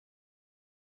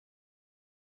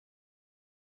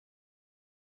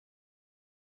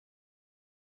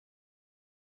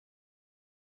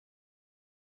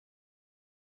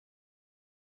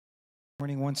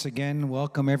Morning once again.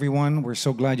 Welcome everyone. We're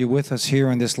so glad you're with us here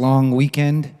on this long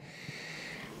weekend.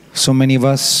 So many of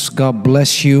us. God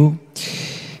bless you.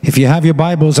 If you have your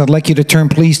Bibles, I'd like you to turn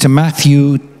please to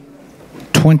Matthew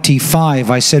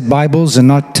 25. I said Bibles and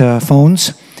not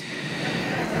phones.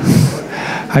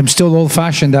 I'm still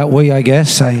old-fashioned that way, I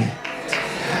guess.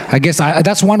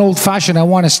 That's one old-fashioned I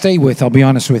want to stay with, I'll be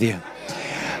honest with you.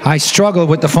 I struggle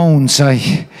with the phones.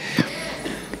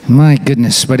 My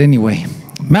goodness. But anyway,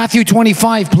 Matthew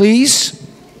 25, please.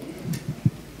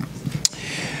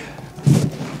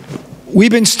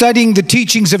 We've been studying the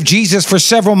teachings of Jesus for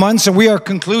several months, and we are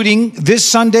concluding this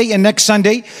Sunday and next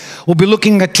Sunday. We'll be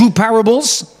looking at two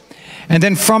parables, and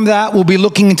then from that, we'll be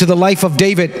looking into the life of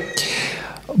David.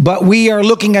 But we are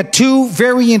looking at two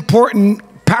very important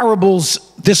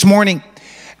parables this morning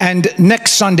and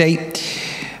next Sunday.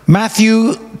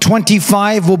 Matthew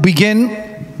 25 will begin.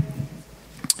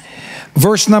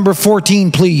 Verse number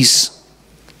 14, please.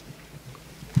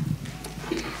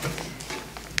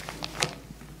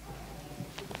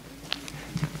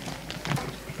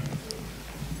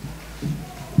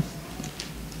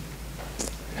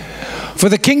 For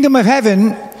the kingdom of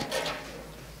heaven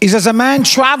is as a man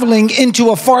traveling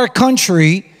into a far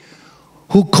country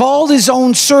who called his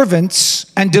own servants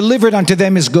and delivered unto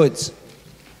them his goods.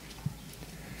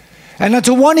 And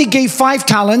unto one he gave 5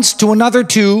 talents, to another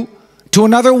 2, to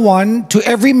another 1, to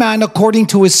every man according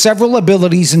to his several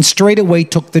abilities, and straightway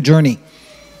took the journey.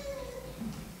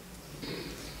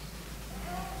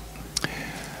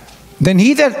 Then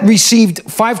he that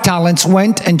received 5 talents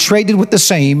went and traded with the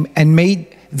same, and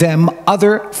made them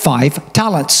other 5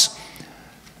 talents.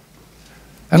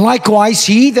 And likewise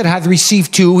he that hath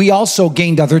received 2, he also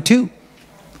gained other 2.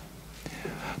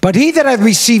 But he that had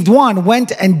received 1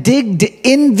 went and digged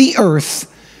in the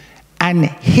earth, and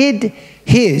hid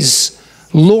his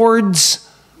Lord's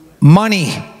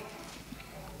money.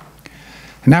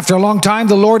 And after a long time,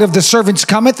 the Lord of the servants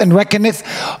cometh and reckoneth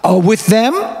with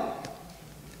them.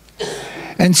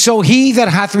 And so he that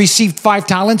hath received 5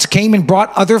 talents came and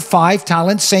brought other 5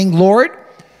 talents, saying, Lord,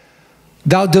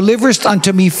 thou deliverest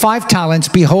unto me 5 talents.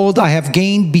 Behold, I have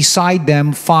gained beside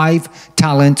them 5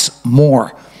 talents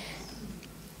more.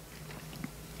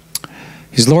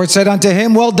 His Lord said unto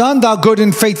him, Well done, thou good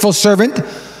and faithful servant.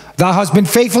 Thou hast been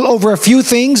faithful over a few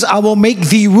things. I will make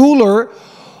thee ruler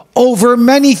over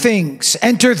many things.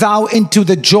 Enter thou into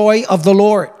the joy of the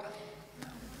Lord.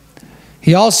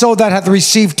 He also that hath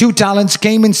received 2 talents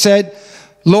came and said,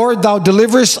 Lord, thou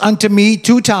deliverest unto me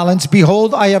 2 talents.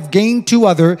 Behold, I have gained 2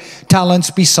 other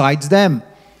talents besides them.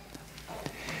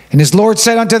 And his Lord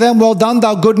said unto them, Well done,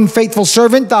 thou good and faithful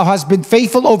servant. Thou hast been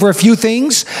faithful over a few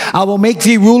things. I will make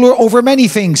thee ruler over many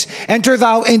things. Enter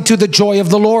thou into the joy of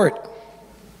the Lord.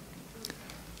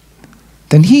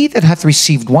 Then he that hath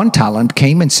received 1 talent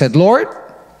came and said, Lord,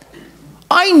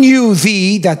 I knew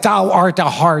thee that thou art a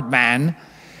hard man,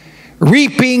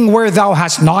 reaping where thou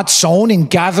hast not sown, and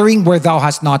gathering where thou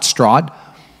hast not strawed.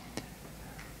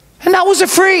 And I was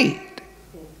afraid,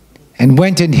 and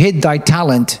went and hid thy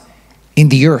talent in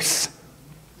the earth.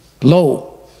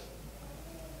 Lo,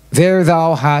 there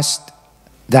thou hast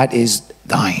that is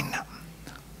thine.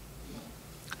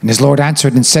 And his Lord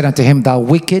answered and said unto him, Thou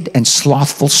wicked and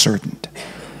slothful servant,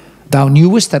 thou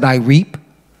knewest that I reap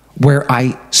where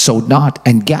I sowed not,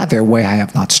 and gather where I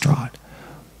have not strawed.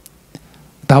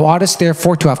 Thou oughtest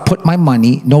therefore to have put my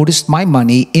money, noticed my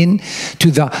money,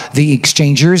 into the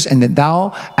exchangers, and that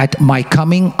thou at my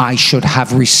coming I should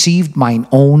have received mine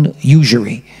own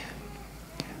usury.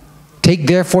 Take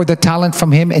therefore the talent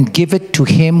from him, and give it to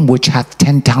him which hath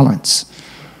 10 talents.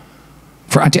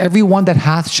 For unto every one that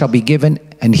hath shall be given,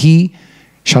 and he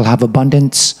shall have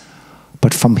abundance.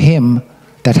 But from him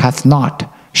that hath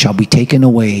not shall be taken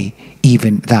away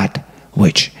even that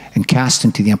which. And cast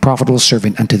into the unprofitable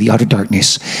servant unto the utter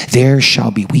darkness. There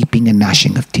shall be weeping and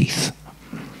gnashing of teeth.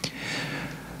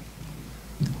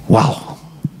 Wow.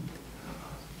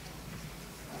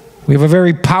 We have a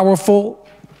very powerful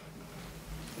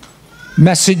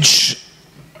message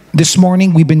this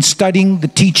morning. We've been studying the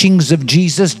teachings of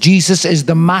Jesus. Jesus is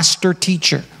the master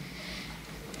teacher.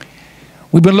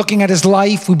 We've been looking at his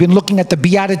life. We've been looking at the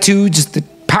Beatitudes, the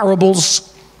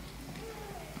parables.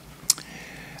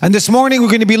 And this morning we're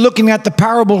going to be looking at the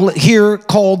parable here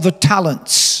called the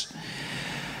talents.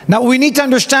 Now we need to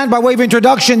understand by way of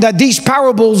introduction that these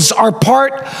parables are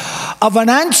part of an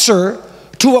answer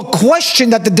to a question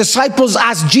that the disciples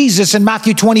asked Jesus in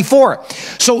Matthew 24.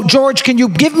 So George, can you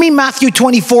give me Matthew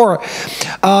 24,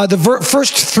 the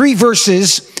first 3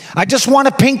 verses I just want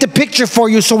to paint a picture for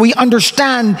you so we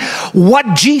understand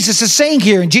what Jesus is saying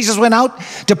here. And Jesus went out,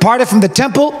 departed from the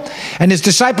temple, and his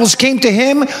disciples came to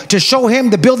him to show him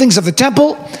the buildings of the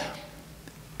temple.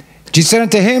 Jesus said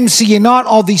unto him, see ye not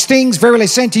all these things? Verily I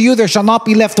say unto you, there shall not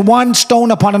be left one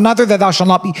stone upon another that thou shalt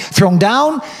not be thrown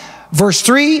down. Verse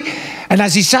 3, and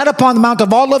as he sat upon the Mount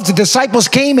of Olives, the disciples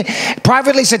came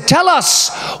privately, said, tell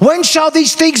us, when shall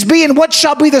these things be, and what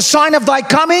shall be the sign of thy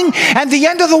coming and the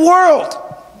end of the world?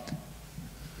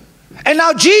 And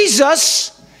now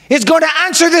Jesus is going to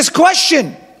answer this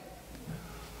question.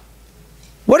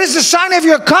 What is the sign of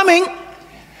your coming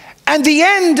and the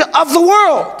end of the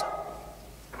world?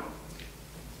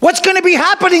 What's going to be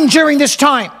happening during this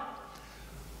time?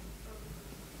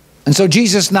 And so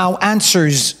Jesus now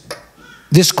answers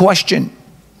this question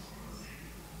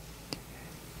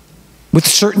with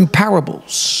certain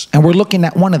parables. And we're looking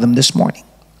at one of them this morning.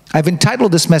 I've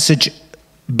entitled this message,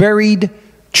 Buried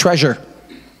Treasure.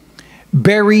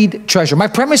 Buried treasure. My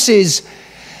premise is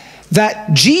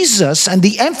that Jesus, and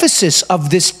the emphasis of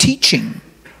this teaching,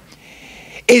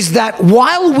 is that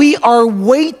while we are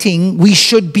waiting, we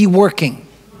should be working.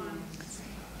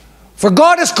 For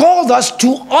God has called us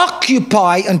to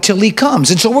occupy until he comes.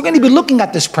 And so we're going to be looking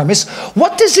at this premise.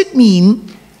 What does it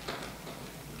mean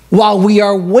while we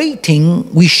are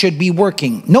waiting, we should be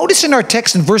working? Notice in our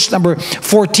text in verse number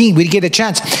 14, we get a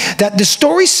chance, that the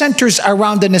story centers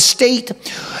around an estate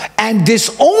and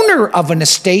this owner of an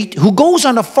estate who goes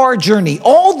on a far journey.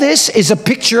 All this is a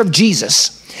picture of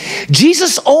Jesus.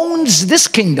 Jesus owns this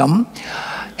kingdom,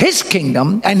 his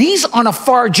kingdom, and he's on a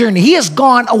far journey. He has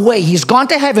gone away. He's gone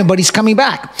to heaven, but he's coming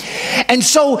back. And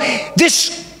so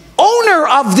this owner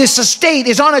of this estate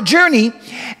is on a journey,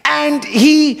 and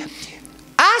he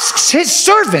asks his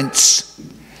servants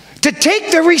to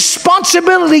take the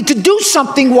responsibility to do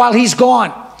something while he's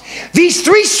gone. These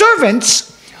three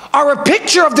servants are a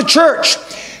picture of the church.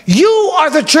 You are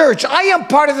the church. I am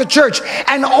part of the church.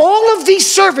 And all of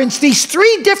these servants, these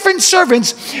three different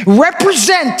servants,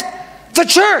 represent the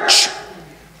church.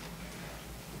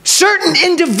 Certain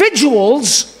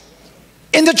individuals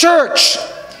in the church.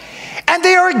 And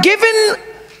they are given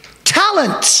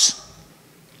talents.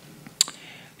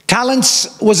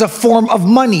 Talents was a form of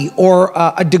money, or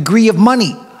a degree of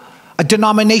money, a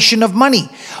denomination of money.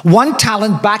 One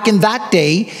talent back in that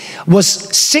day was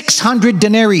 600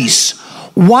 denaries.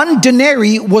 One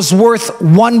denarii was worth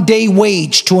 1 day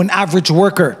wage to an average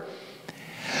worker.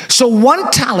 So one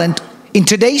talent in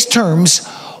today's terms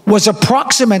was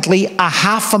approximately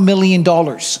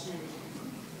 $500,000.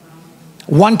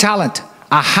 One talent,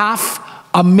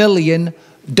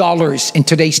 $500,000 in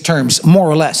today's terms, more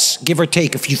or less, give or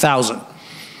take a few thousand.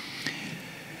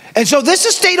 And so this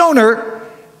estate owner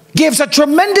gives a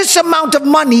tremendous amount of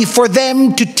money for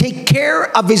them to take care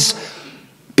of his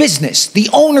business, the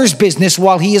owner's business,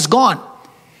 while he is gone.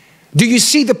 Do you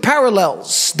see the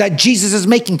parallels that Jesus is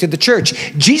making to the church?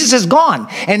 Jesus is gone,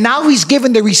 and now he's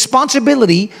given the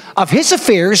responsibility of his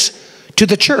affairs to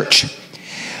the church.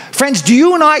 Friends, do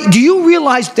you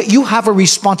realize that you have a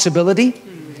responsibility?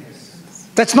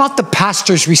 That's not the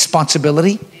pastor's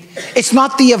responsibility. It's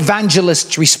not the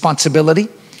evangelist's responsibility.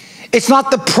 It's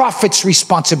not the prophet's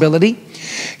responsibility.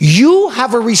 You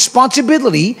have a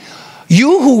responsibility.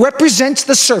 You who represents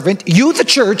the servant, you the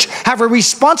church, have a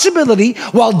responsibility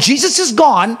while Jesus is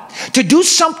gone to do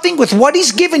something with what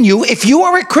he's given you. If you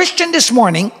are a Christian this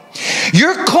morning,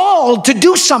 you're called to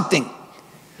do something.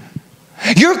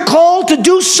 You're called to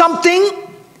do something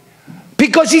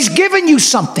because he's given you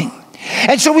something.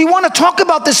 And so we want to talk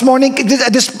about this morning.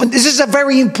 This is a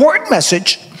very important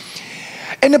message.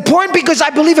 And important because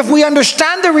I believe if we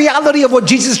understand the reality of what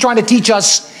Jesus is trying to teach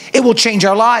us, it will change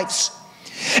our lives.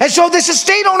 And so this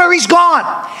estate owner, he's gone.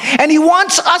 And he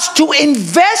wants us to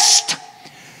invest.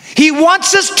 He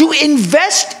wants us to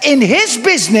invest in his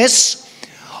business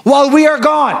while we are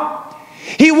gone.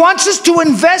 He wants us to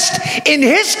invest in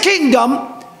his kingdom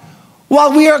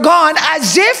while we are gone,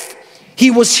 as if he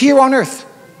was here on earth.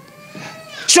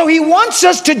 So he wants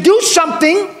us to do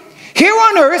something here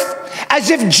on earth as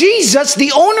if Jesus,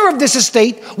 the owner of this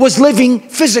estate, was living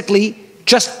physically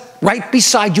just right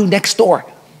beside you next door.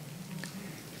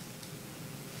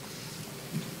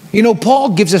 You know,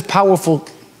 Paul gives us powerful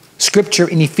scripture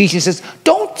in Ephesians. Says,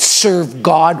 don't serve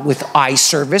God with eye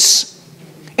service.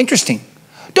 Interesting.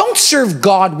 Don't serve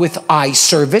God with eye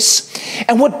service.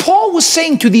 And what Paul was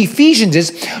saying to the Ephesians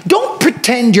is, don't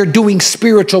pretend you're doing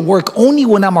spiritual work only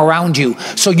when I'm around you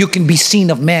so you can be seen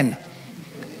of men.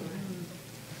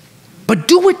 But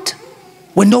do it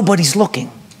when nobody's looking.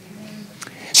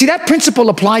 See, that principle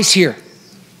applies here.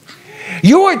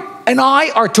 You're and I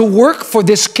are to work for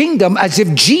this kingdom as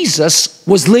if Jesus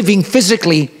was living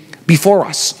physically before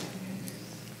us.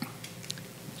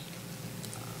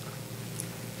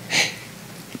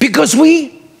 Because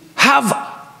we have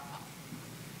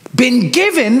been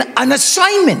given an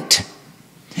assignment.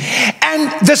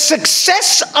 And the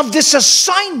success of this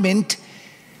assignment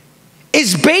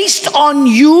is based on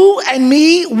you and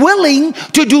me willing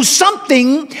to do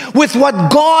something with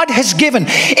what God has given.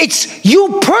 It's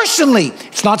you personally.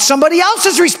 It's not somebody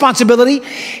else's responsibility.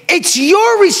 It's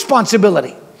your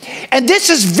responsibility. And this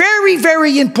is very,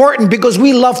 very important because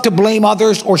we love to blame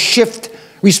others or shift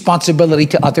responsibility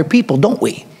to other people, don't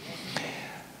we?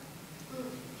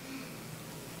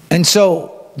 And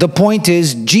so the point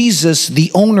is, Jesus,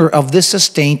 the owner of this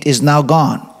estate, is now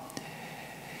gone.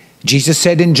 Jesus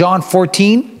said in John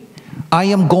 14, I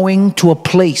am going to a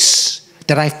place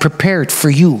that I've prepared for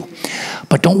you.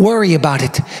 But don't worry about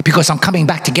it because I'm coming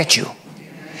back to get you.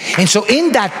 And so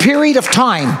in that period of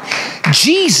time,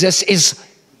 Jesus is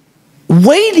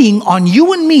waiting on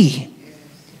you and me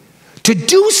to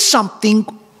do something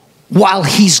while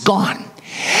he's gone.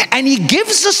 And he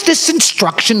gives us this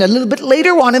instruction a little bit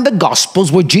later on in the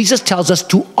Gospels where Jesus tells us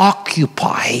to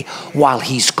occupy while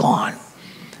he's gone.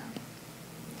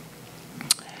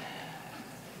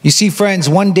 You see, friends,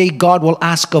 one day God will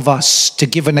ask of us to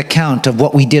give an account of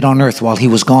what we did on earth while he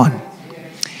was gone.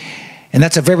 And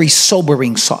that's a very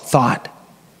sobering thought.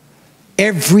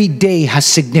 Every day has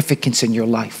significance in your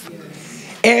life.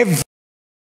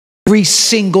 Every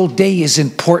single day is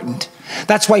important.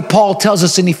 That's why Paul tells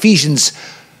us in Ephesians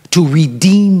to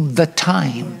redeem the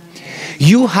time.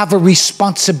 You have a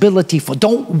responsibility for,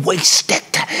 don't waste it.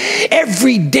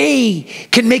 Every day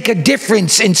can make a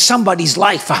difference in somebody's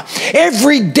life.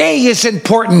 Every day is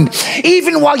important.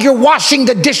 Even while you're washing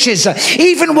the dishes,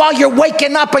 even while you're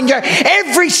waking up, and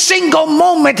every single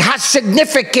moment has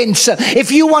significance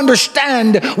if you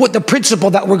understand what the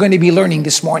principle that we're going to be learning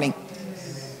this morning.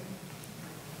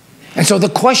 And so the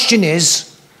question is,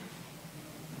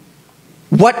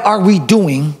 what are we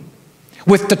doing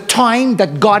with the time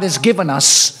that God has given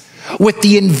us, with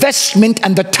the investment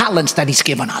and the talents that he's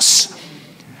given us?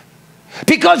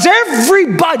 Because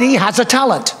everybody has a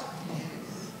talent.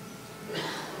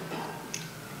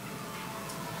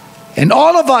 And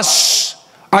all of us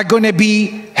are going to be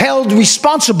held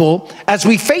responsible as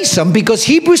we face them, because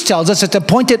Hebrews tells us it's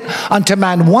appointed unto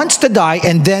man once to die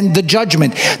and then the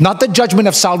judgment. Not the judgment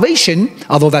of salvation,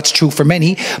 although that's true for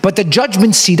many, but the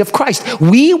judgment seat of Christ.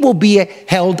 We will be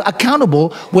held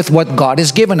accountable with what God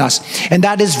has given us. And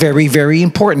that is very, very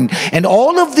important. And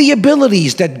all of the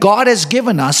abilities that God has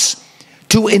given us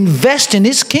to invest in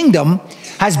his kingdom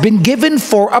has been given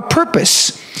for a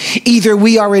purpose. Either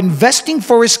we are investing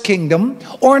for his kingdom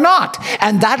or not.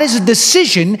 And that is a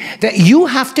decision that you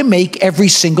have to make every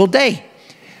single day.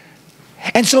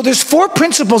 And so there's 4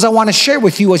 principles I want to share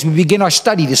with you as we begin our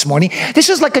study this morning. This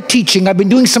is like a teaching. I've been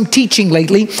doing some teaching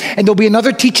lately, and there'll be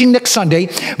another teaching next Sunday.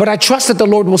 But I trust that the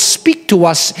Lord will speak to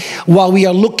us while we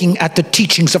are looking at the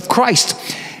teachings of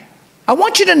Christ. I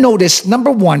want you to notice,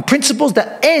 number 1, principles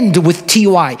that end with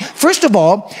TY. First of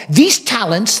all, these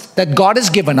talents that God has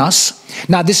given us.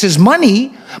 Now, this is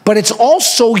money, but it's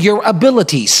also your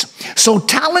abilities. So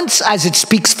talents, as it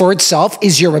speaks for itself,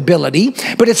 is your ability,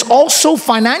 but it's also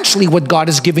financially what God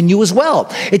has given you as well.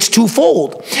 It's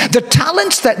twofold. The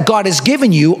talents that God has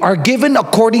given you are given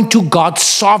according to God's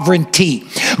sovereignty.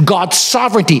 God's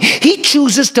sovereignty. He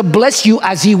chooses to bless you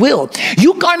as he will.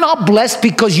 You are not blessed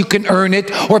because you can earn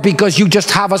it or because you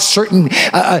just have a certain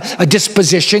a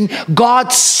disposition.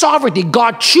 God's sovereignty.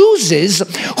 God chooses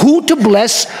who to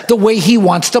bless the way he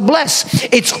wants to bless.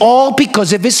 It's all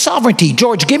because of his sovereignty.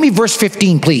 George, give me verse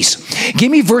 15, please.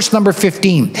 Give me verse number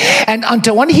 15. And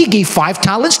unto one he gave 5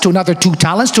 talents, to another 2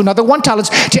 talents, to another 1 talent,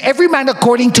 to every man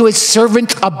according to his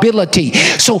servant ability.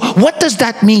 So what does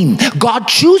that mean? God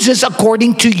chooses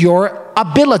according to your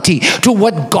ability, to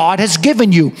what God has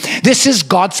given you. This is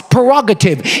God's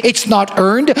prerogative. It's not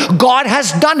earned. God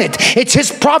has done it. It's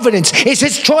his providence. It's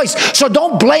his choice. So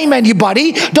don't blame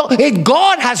anybody.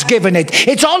 God has given it.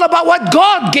 It's all about what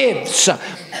God gives.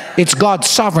 It's God's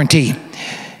sovereignty.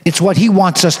 It's what he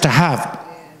wants us to have.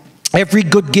 Every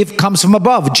good gift comes from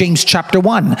above. James chapter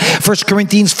 1. 1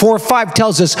 Corinthians 4:5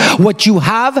 tells us what you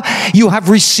have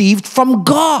received from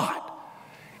God.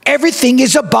 Everything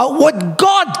is about what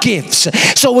God gives.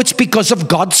 So it's because of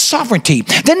God's sovereignty.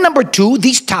 Then number 2,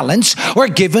 these talents are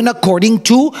given according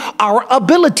to our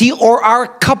ability or our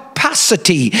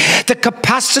capacity. The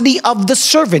capacity of the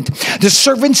servant. The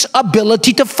servant's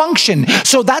ability to function.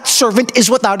 So that servant is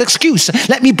without excuse.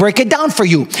 Let me break it down for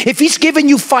you. If he's given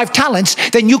you 5 talents,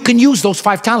 then you can use those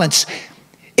 5 talents.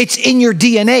 It's in your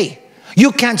DNA.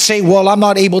 You can't say, well, I'm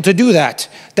not able to do that.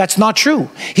 That's not true.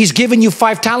 He's given you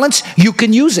 5 talents. You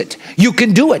can use it. You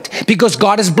can do it because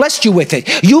God has blessed you with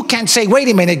it. You can't say, wait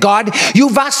a minute, God,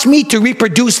 you've asked me to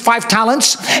reproduce 5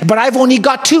 talents, but I've only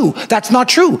got 2. That's not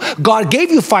true. God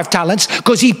gave you 5 talents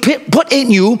because he put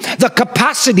in you the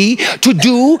capacity to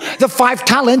do the 5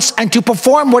 talents and to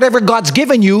perform whatever God's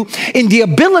given you, in the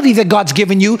ability that God's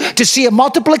given you to see a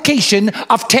multiplication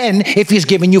of 10 if he's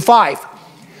given you 5.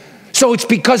 So it's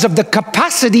because of the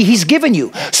capacity he's given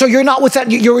you. So you're not without,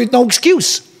 you're no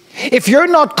excuse. If you're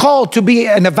not called to be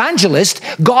an evangelist,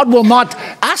 God will not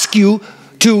ask you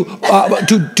to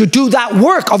do that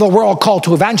work, although we're all called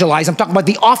to evangelize. I'm talking about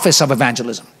the office of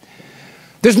evangelism.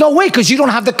 There's no way, because you don't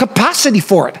have the capacity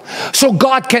for it. So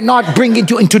God cannot bring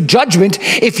you into judgment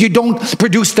if you don't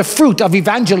produce the fruit of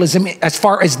evangelism as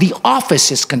far as the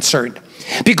office is concerned,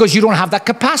 because you don't have that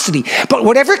capacity. But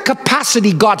whatever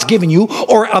capacity God's given you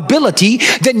or ability,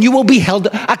 then you will be held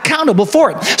accountable for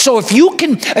it. So if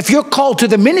you're called to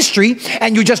the ministry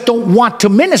and you just don't want to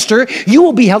minister, you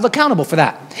will be held accountable for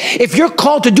that. If you're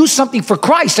called to do something for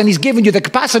Christ and he's given you the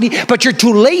capacity, but you're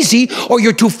too lazy or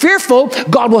you're too fearful,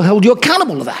 God will hold you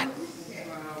accountable to that.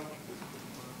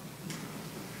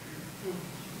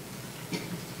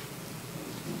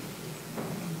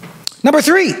 Number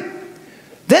 3.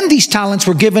 Then these talents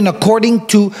were given according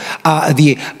to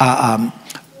the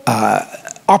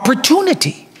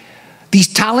opportunity. These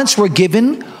talents were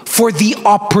given for the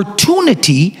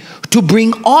opportunity to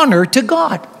bring honor to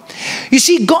God. You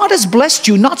see, God has blessed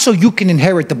you not so you can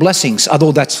inherit the blessings,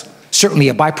 although that's certainly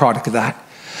a byproduct of that.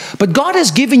 But God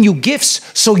has given you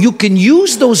gifts so you can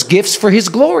use those gifts for his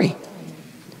glory.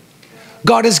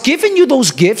 God has given you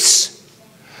those gifts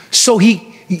so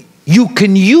you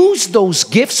can use those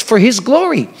gifts for his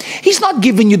glory. He's not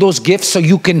giving you those gifts so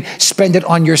you can spend it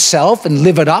on yourself and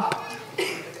live it up.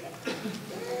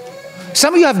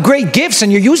 Some of you have great gifts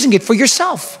and you're using it for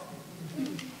yourself.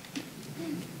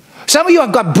 Some of you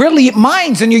have got brilliant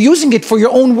minds and you're using it for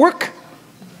your own work,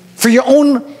 for your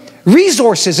own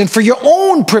resources and for your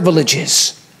own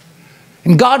privileges.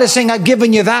 And God is saying, I've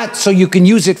given you that so you can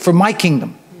use it for my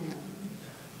kingdom.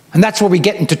 And that's where we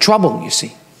get into trouble, you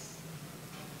see.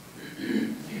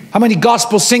 How many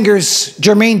gospel singers,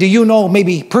 Jermaine, do you know,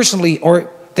 maybe personally,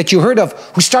 or that you heard of,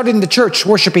 who started in the church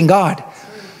worshiping God?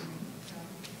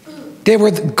 They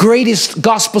were the greatest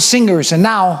gospel singers, and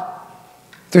now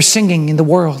they're singing in the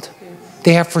world.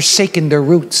 They have forsaken their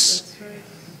roots.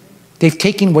 They've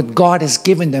taken what God has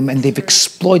given them and they've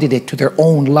exploited it to their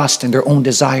own lust and their own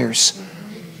desires.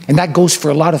 And that goes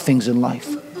for a lot of things in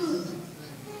life.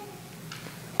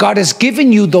 God has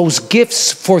given you those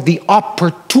gifts for the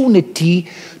opportunity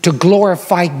to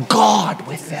glorify God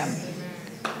with them.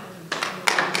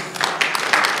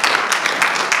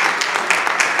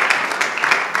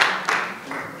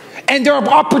 And there are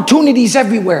opportunities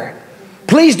everywhere.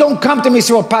 Please don't come to me and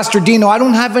say, well, Pastor Dino, I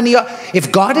don't have any.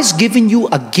 If God has given you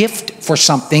a gift for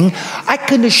something, I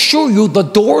can assure you the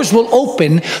doors will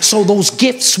open so those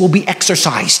gifts will be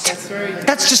exercised.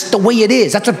 That's just the way it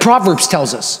is. That's what Proverbs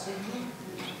tells us.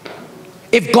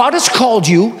 If God has called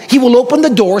you, he will open the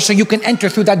door so you can enter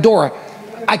through that door.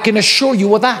 I can assure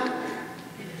you of that.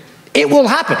 It will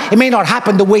happen. It may not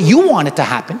happen the way you want it to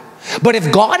happen, but if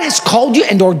God has called you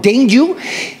and ordained you,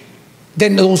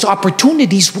 then those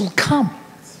opportunities will come.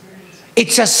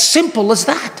 It's as simple as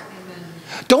that.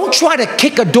 Don't try to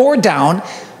kick a door down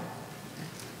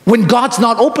when God's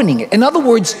not opening it. In other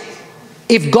words,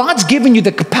 if God's given you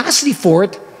the capacity for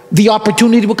it, the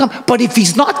opportunity will come. But if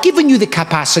he's not giving you the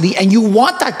capacity and you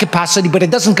want that capacity, but it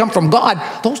doesn't come from God,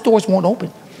 those doors won't open.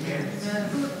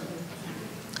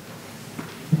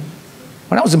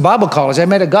 When I was in Bible college, I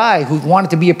met a guy who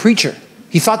wanted to be a preacher.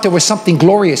 He thought there was something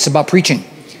glorious about preaching.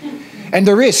 And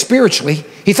there is spiritually.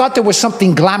 He thought there was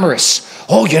something glamorous.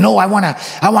 Oh, you know, I want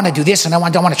to do this, and I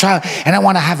want to try, and I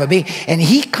want to have a baby. And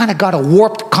he kind of got a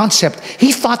warped concept.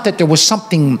 He thought that there was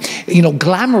something, you know,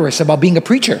 glamorous about being a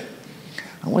preacher.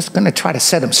 I was going to try to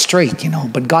set him straight, you know,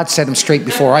 but God set him straight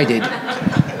before I did.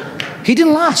 He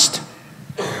didn't last.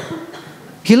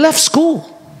 He left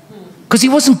school because he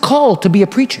wasn't called to be a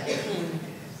preacher.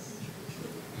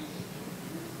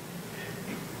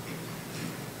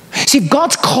 See, if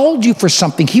God's called you for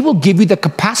something, he will give you the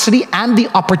capacity and the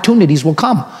opportunities will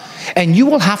come. And you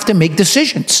will have to make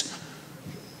decisions.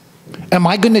 Am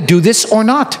I going to do this or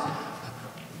not?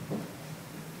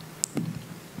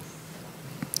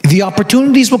 The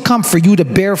opportunities will come for you to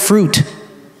bear fruit.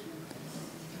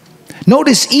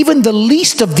 Notice, even the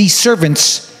least of these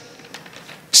servants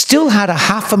still had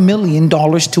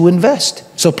 $500,000 to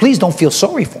invest. So please don't feel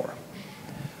sorry for them.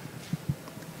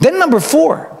 Then number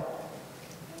 4,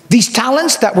 these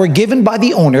talents that were given by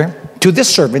the owner to the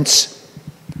servants,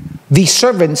 these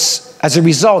servants, as a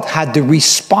result, had the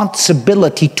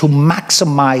responsibility to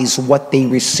maximize what they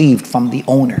received from the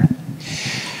owner.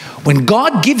 When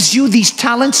God gives you these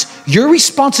talents, your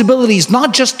responsibility is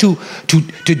not just to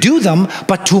do them,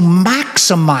 but to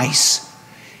maximize.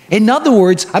 In other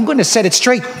words, I'm going to set it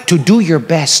straight, to do your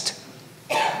best.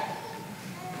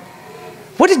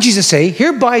 What did Jesus say?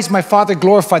 Hereby is my Father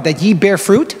glorified, that ye bear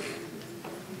fruit,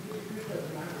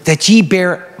 that ye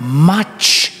bear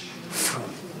much fruit.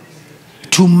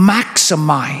 To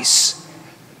maximize.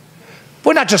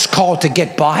 We're not just called to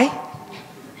get by.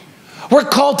 We're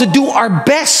called to do our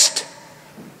best,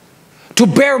 to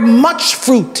bear much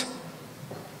fruit.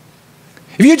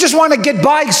 If you just want to get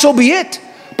by, so be it.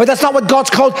 But that's not what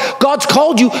God's called. God's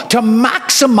called you to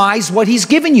maximize what He's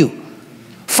given you.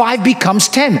 5 becomes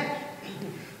 10.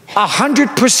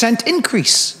 100%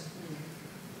 increase.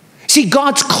 See,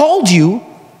 God's called you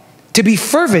to be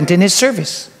fervent in His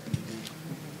service.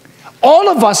 All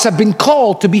of us have been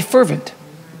called to be fervent.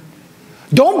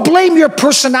 Don't blame your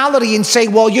personality and say,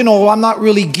 well, you know, I'm not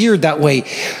really geared that way.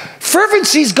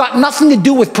 Fervency's got nothing to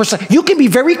do with personality. You can be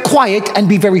very quiet and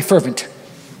be very fervent.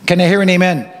 Can I hear an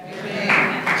amen?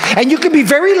 Amen. And you can be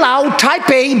very loud, type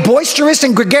A, boisterous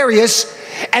and gregarious,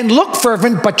 and look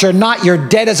fervent, but you're not. You're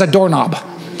dead as a doorknob.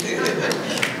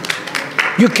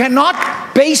 You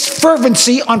cannot base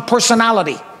fervency on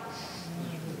personality.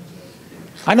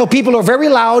 I know people are very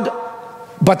loud,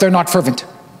 but they're not fervent.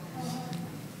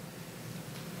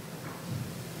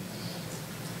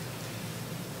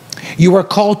 You are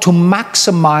called to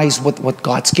maximize what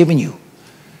God's given you.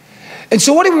 And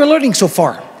so what are we learning so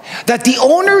far? That the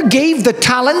owner gave the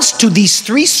talents to these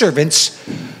 3 servants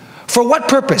for what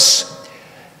purpose?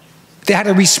 They had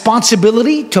a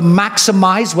responsibility to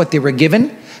maximize what they were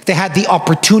given. They had the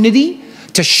opportunity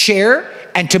to share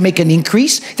and to make an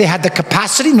increase. They had the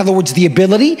capacity, in other words, the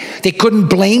ability. They couldn't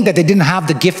blame that they didn't have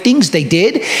the giftings. They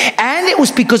did. And it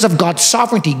was because of God's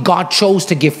sovereignty. God chose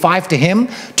to give 5 to him,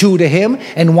 2 to him,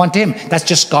 and 1 to him. That's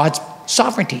just God's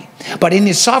sovereignty. But in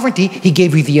His sovereignty, He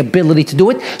gave you the ability to do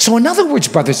it. So in other words,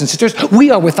 brothers and sisters,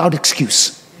 we are without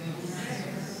excuse.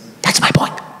 That's my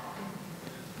point.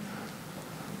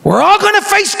 We're all going to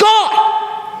face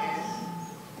God.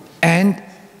 And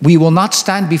we will not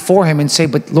stand before Him and say,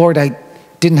 but Lord, I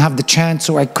didn't have the chance,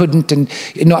 or I couldn't, and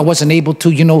I wasn't able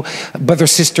to, brother,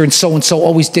 sister, and so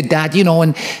always did that,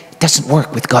 and it doesn't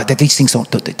work with God, that these things don't,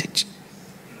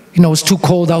 it's too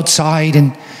cold outside,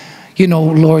 and,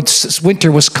 Lord,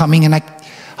 winter was coming, and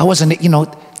I wasn't, it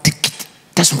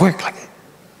doesn't work like that.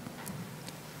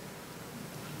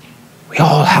 We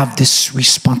all have this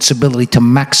responsibility to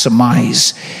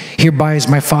maximize. Hereby is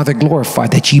my Father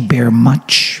glorified, that ye bear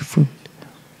much fruit.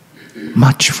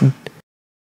 Much fruit.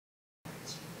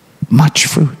 Much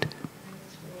fruit.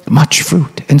 Much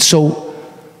fruit. And so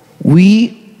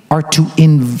we are to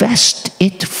invest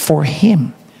it for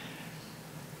Him.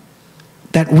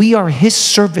 That we are His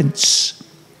servants.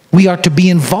 We are to be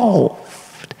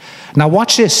involved. Now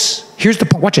watch this. Here's the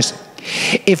point. Watch this.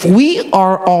 If we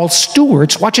are all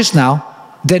stewards, watch this now,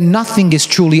 then nothing is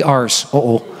truly ours.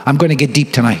 I'm going to get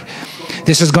deep tonight.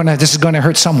 This is going to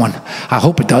hurt someone. I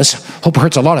hope it does. Hope it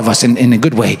hurts a lot of us in a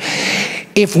good way.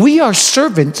 If we are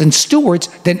servants and stewards,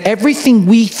 then everything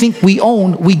we think we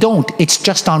own, we don't. It's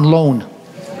just on loan.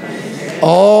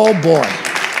 Oh boy.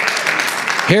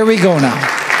 Here we go now.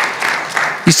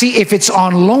 You see, if it's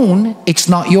on loan, it's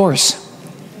not yours.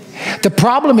 The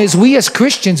problem is we as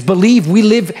Christians believe we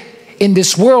live in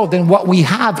this world and what we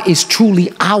have is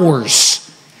truly ours.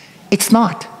 It's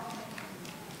not.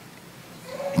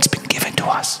 It's been given to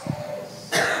us.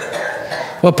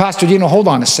 Well, Pastor Dino, hold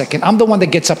on a second. I'm the one that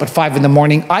gets up at 5 in the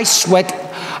morning. I sweat.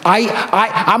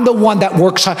 I'm the one that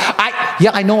works hard.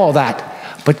 Yeah, I know all that.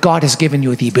 But God has given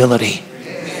you the ability.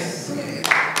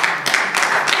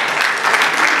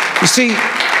 You see,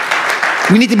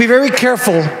 we need to be very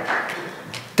careful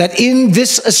that in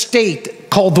this estate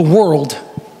called the world,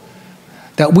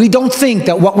 that we don't think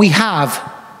that what we have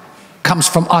comes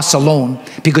from us alone.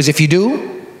 Because if you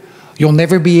do, you'll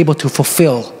never be able to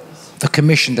fulfill the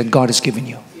commission that God has given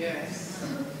you. Yes.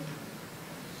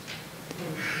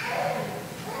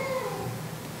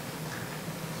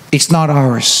 It's not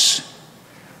ours.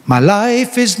 My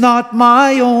life is not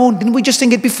my own. Didn't we just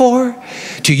sing it before?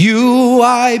 To you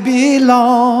I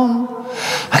belong.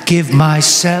 I give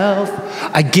myself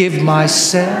to you.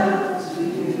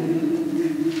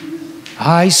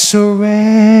 I surrender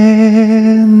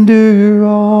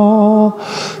all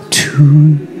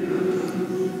to you.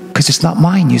 Because it's not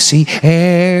mine, you see.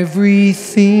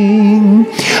 Everything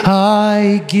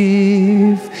I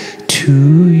give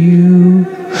to you,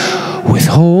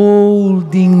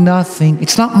 withholding nothing.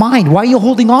 It's not mine. Why are you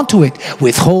holding on to it?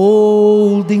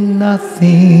 Withholding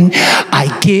nothing.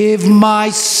 I give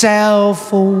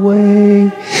myself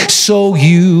away so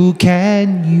you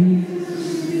can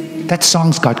use. That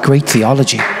song's got great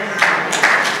theology.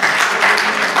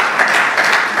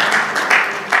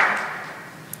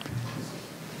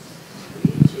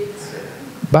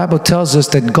 Bible tells us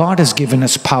that God has given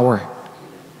us power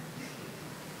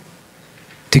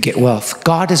to get wealth.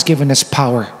 God has given us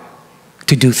power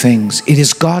to do things. It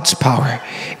is God's power.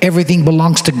 Everything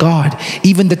belongs to God.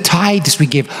 Even the tithes we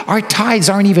give. Our tithes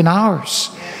aren't even ours.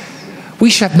 We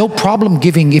should have no problem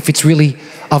giving if it's really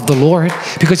of the Lord,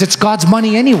 because it's God's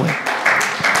money anyway.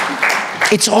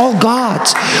 It's all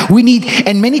God's. We need,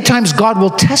 and many times God will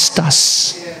test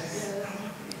us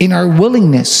in our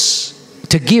willingness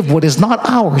to give what is not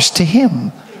ours to Him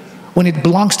when it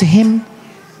belongs to Him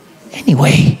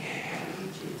anyway.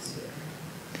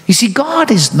 You see,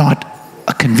 God is not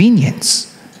a convenience.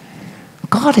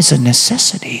 God is a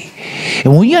necessity.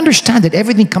 And when we understand that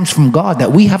everything comes from God,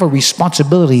 that we have a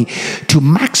responsibility to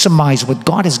maximize what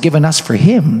God has given us for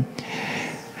Him.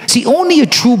 See, only a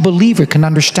true believer can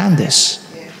understand this.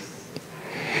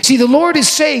 See, the Lord is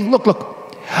saying, look,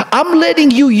 I'm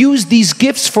letting you use these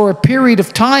gifts for a period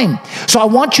of time. So I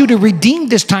want you to redeem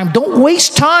this time. Don't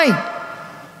waste time.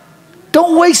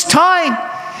 Don't waste time.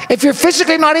 If you're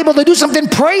physically not able to do something,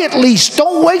 pray at least.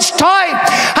 Don't waste time.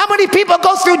 How many people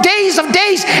go through days of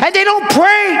days and they don't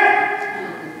pray?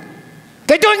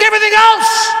 They're doing everything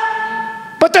else,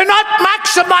 but they're not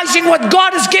maximizing what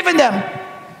God has given them.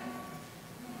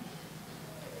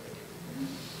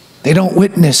 They don't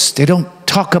witness. They don't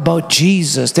talk about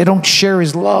Jesus. They don't share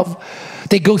His love.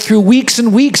 They go through weeks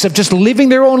and weeks of just living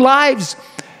their own lives.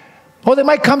 Oh, they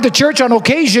might come to church on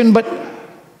occasion, but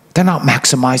they're not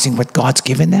maximizing what God's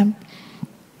given them.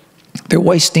 They're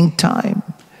wasting time.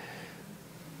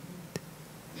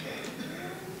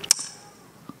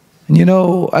 And you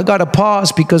know, I got to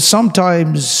pause, because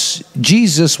sometimes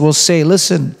Jesus will say,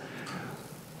 listen,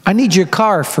 I need your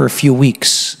car for a few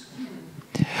weeks.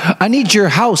 I need your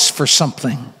house for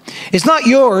something. It's not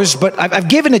yours, but I've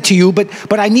given it to you,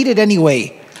 but I need it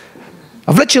anyway.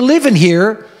 I've let you live in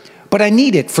here, but I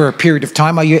need it for a period of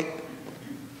time.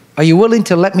 Are you willing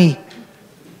to let me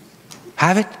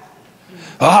have it?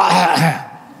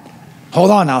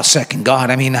 Hold on now a second, God.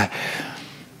 I mean,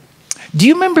 do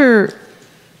you remember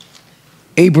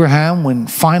Abraham when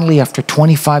finally after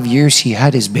 25 years he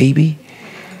had his baby?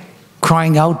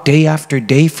 Crying out day after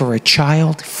day for a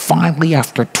child. Finally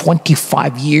after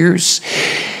 25 years.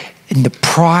 In the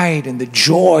pride and the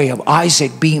joy of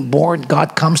Isaac being born,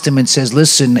 God comes to him and says,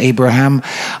 listen, Abraham,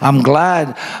 I'm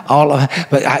glad,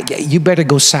 but you better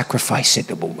go sacrifice it.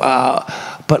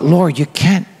 But Lord, you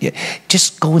can't,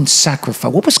 just go and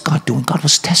sacrifice. What was God doing? God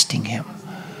was testing him.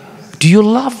 Do you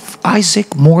love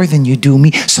Isaac more than you do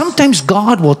me? Sometimes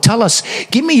God will tell us,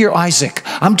 give me your Isaac.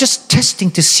 I'm just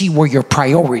testing to see where your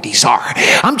priorities are.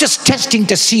 I'm just testing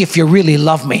to see if you really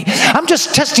love me. I'm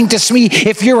just testing to see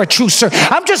if you're a true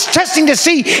servant. I'm just testing to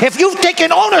see if you've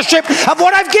taken ownership of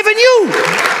what I've given you.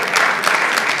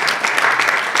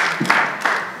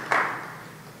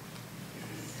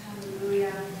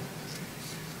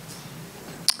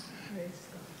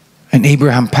 And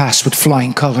Abraham passed with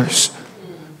flying colors.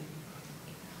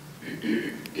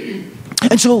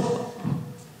 And so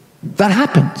that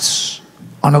happens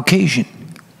on occasion.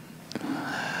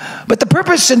 But the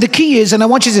purpose and the key is, and I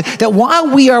want you to, that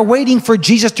while we are waiting for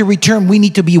Jesus to return, we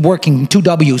need to be working. 2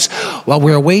 W's. While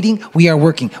we are waiting, we are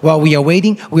working. While we are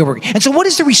waiting, we are working. And so what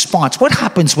is the response? What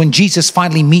happens when Jesus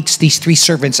finally meets these 3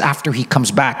 servants after he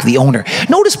comes back, the owner?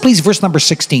 Notice please verse number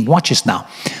 16. Watch this now.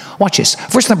 Watch this.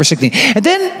 Verse number 16. And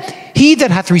then he that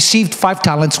hath received 5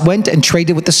 talents went and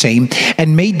traded with the same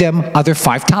and made them other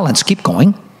 5 talents. Keep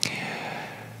going.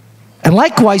 And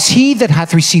likewise, he that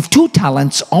hath received 2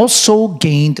 talents also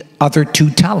gained other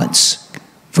 2 talents.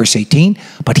 Verse 18,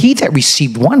 but he that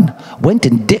received 1 went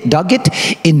and dug it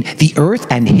in the earth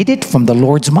and hid it from the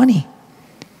Lord's money.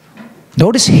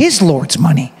 Notice his Lord's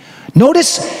money.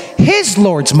 Notice his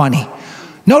Lord's money.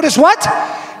 Notice what?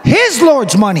 His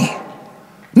Lord's money.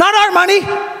 Not our money.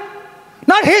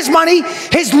 Not his money.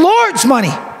 His Lord's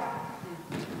money.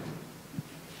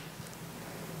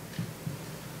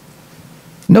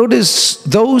 Notice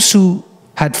those who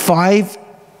had 5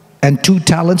 and 2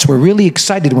 talents were really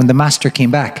excited when the master came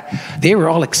back. They were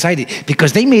all excited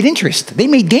because they made interest. They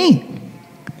made gain.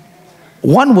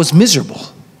 1 was miserable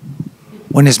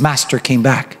when his master came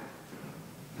back.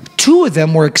 2 of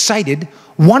them were excited.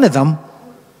 1 of them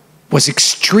was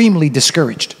extremely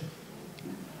discouraged.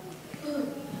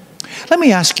 Let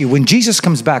me ask you, when Jesus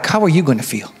comes back, how are you going to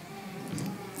feel?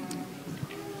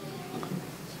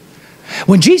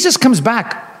 When Jesus comes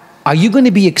back, are you going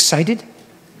to be excited?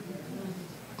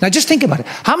 Now just think about it.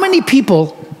 How many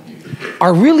people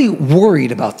are really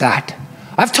worried about that?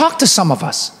 I've talked to some of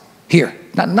us here.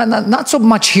 Not so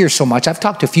much here so much. I've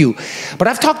talked to a few. But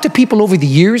I've talked to people over the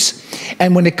years.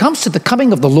 And when it comes to the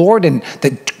coming of the Lord and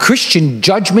the Christian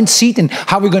judgment seat and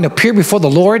how we're going to appear before the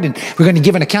Lord and we're going to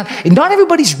give an account, and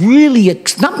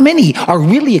not many are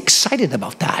really excited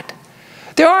about that.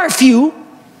 There are a few.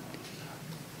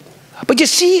 But you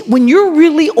see, when you're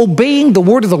really obeying the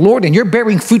word of the Lord and you're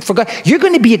bearing fruit for God, you're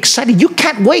going to be excited. You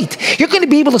can't wait. You're going to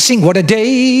be able to sing, "What a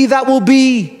day that will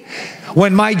be,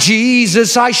 when my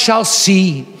Jesus I shall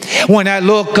see, when I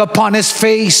look upon his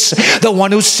face, the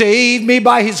one who saved me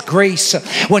by his grace,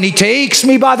 when he takes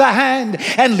me by the hand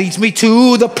and leads me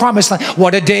to the promised land."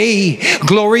 What a day,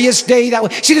 glorious day that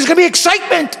will. See, there's going to be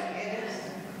excitement.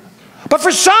 But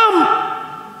for some,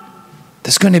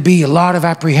 there's going to be a lot of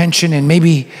apprehension and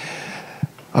maybe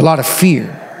a lot of fear.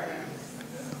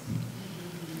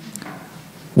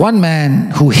 One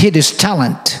man who hid his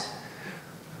talent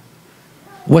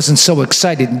wasn't so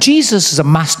excited. Jesus is a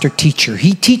master teacher.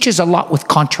 He teaches a lot with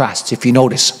contrasts, if you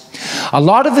notice. A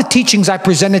lot of the teachings I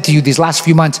presented to you these last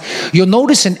few months, you'll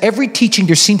notice in every teaching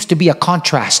there seems to be a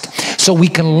contrast, so we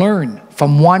can learn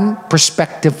from one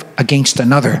perspective against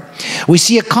another. We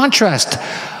see a contrast.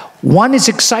 One is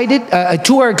excited,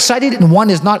 2 are excited, and 1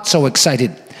 is not so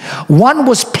excited. One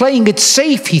was playing it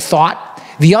safe, he thought.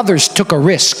 The others took a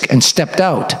risk and stepped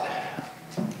out.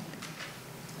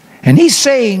 And he's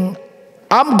saying,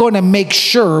 I'm going to make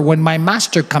sure when my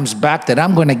master comes back that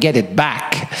I'm going to get it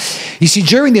back. You see,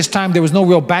 during this time, there was no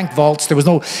real bank vaults. There was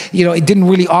no, it didn't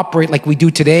really operate like we do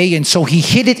today. And so he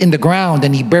hid it in the ground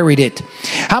and he buried it.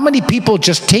 How many people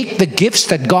just take the gifts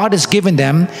that God has given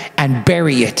them and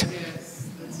bury it?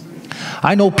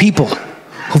 I know people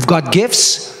who've got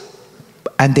gifts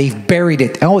and they've buried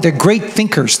it. Oh, they're great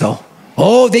thinkers though.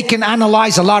 Oh, they can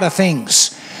analyze a lot of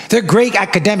things. They're great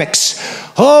academics.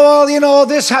 Oh, well,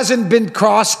 this hasn't been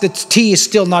crossed. The T is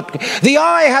still not. The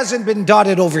I hasn't been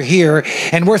dotted over here.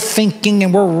 And we're thinking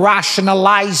and we're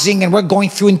rationalizing and we're going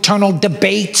through internal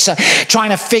debates,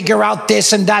 trying to figure out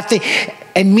this and that thing.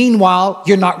 And meanwhile,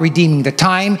 you're not redeeming the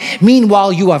time.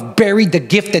 Meanwhile, you have buried the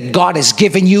gift that God has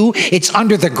given you. It's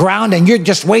under the ground and you're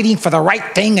just waiting for the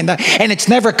right thing and it's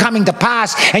never coming to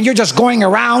pass. And you're just going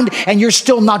around and you're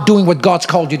still not doing what God's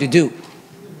called you to do.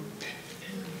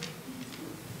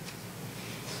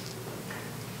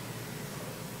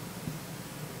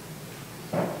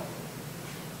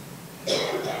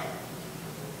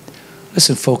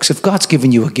 Listen, folks, if God's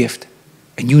given you a gift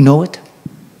and you know it,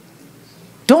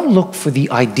 don't look for the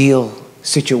ideal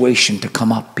situation to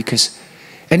come up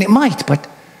and it might, but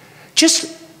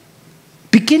just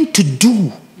begin to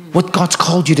do what God's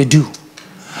called you to do.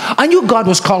 I knew God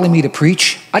was calling me to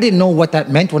preach. I didn't know what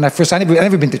that meant when I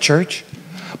never been to church.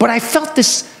 But I felt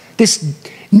this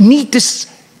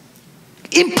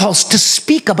impulse to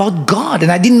speak about God.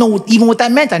 And I didn't know even what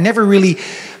that meant. I never really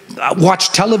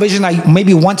watched television. I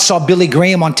maybe once saw Billy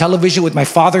Graham on television with my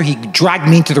father. He dragged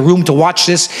me into the room to watch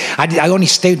this. I only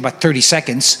stayed about 30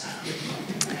 seconds.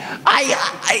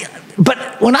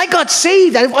 But when I got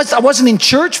saved, I wasn't in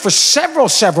church for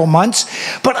several months.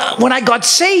 But when I got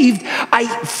saved, I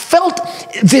felt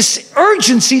this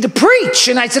urgency to preach.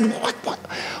 And I said,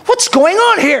 what's going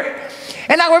on here?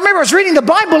 And I remember I was reading the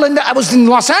Bible and I was in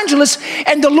Los Angeles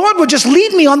and the Lord would just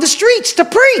lead me on the streets to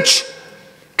preach.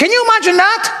 Can you imagine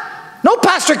that? No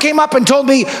pastor came up and told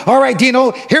me, all right,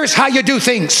 Dino, here's how you do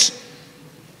things.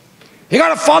 You got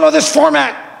to follow this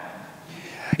format.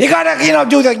 You got to,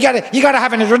 you got to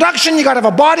have an introduction, you got to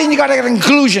have a body, and you got to have an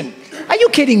conclusion. Are you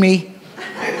kidding me?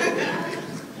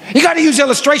 You got to use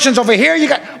illustrations over here.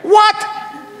 What?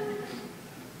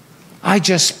 I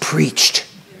just preached.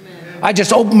 I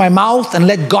just opened my mouth and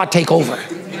let God take over.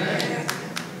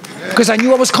 Because I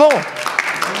knew I was called.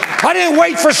 I didn't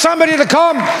wait for somebody to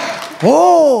come.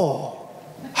 Oh,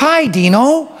 hi,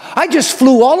 Dino. I just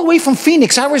flew all the way from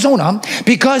Phoenix, Arizona,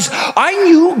 because I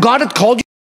knew God had called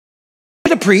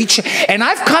you to preach, and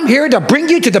I've come here to bring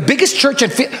you to the biggest church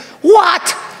in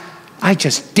What? I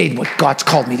just did what God's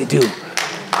called me to do.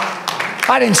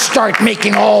 I didn't start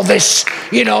making all this,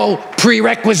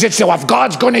 prerequisites. So if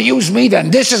God's going to use me,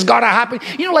 then this has got to happen.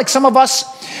 Like some of us,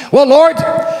 well, Lord,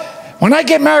 when I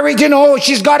get married,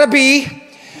 she's got to be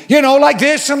like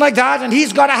this and like that, and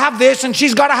he's got to have this, and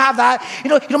she's got to have that.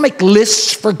 You don't make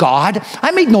lists for God.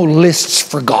 I made no lists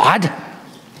for God.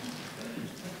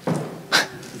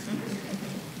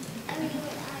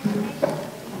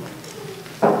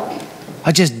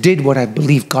 I just did what I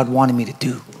believed God wanted me to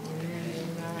do.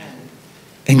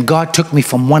 And God took me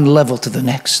from one level to the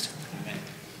next.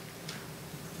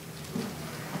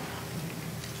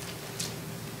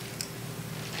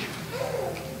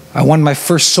 I won my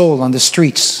first soul on the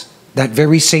streets that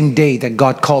very same day that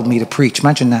God called me to preach.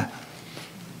 Imagine that.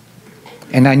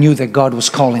 And I knew that God was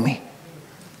calling me.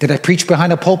 Did I preach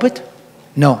behind a pulpit?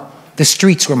 No. The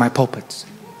streets were my pulpits.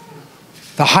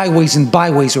 The highways and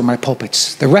byways were my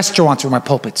pulpits. The restaurants were my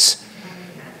pulpits.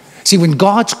 See, when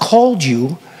God's called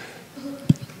you,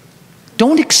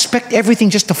 don't expect everything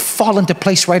just to fall into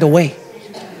place right away.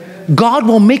 God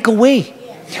will make a way,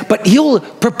 but He'll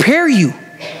prepare you.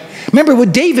 Remember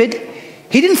with David,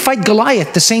 he didn't fight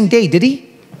Goliath the same day, did he?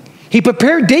 He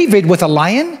prepared David with a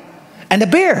lion and a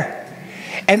bear.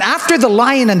 And after the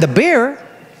lion and the bear,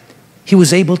 he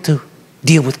was able to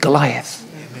deal with Goliath.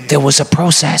 There was a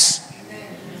process.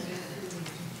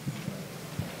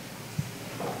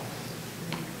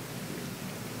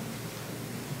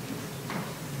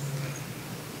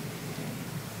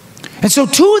 And so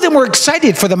two of them were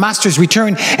excited for the master's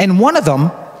return, and one of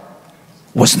them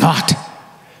was not.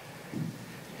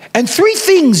 And three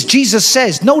things Jesus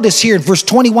says. Notice here in verse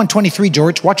 21, 23,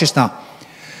 George. Watch this now.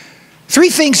 Three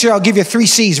things here. I'll give you 3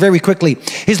 C's very quickly.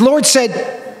 His Lord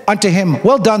said unto him,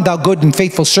 well done, thou good and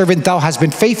faithful servant. Thou hast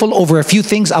been faithful over a few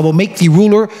things. I will make thee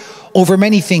ruler over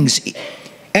many things.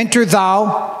 Enter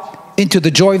thou into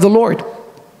the joy of the Lord.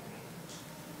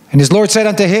 And his Lord said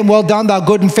unto him, well done, thou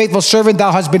good and faithful servant.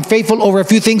 Thou hast been faithful over a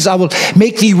few things. I will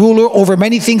make thee ruler over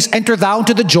many things. Enter thou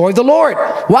into the joy of the Lord.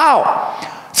 Wow.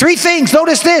 3 things.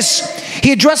 Notice this.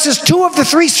 He addresses 2 of the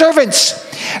 3 servants.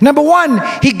 Number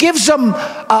 1, he gives them,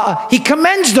 he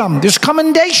commends them. There's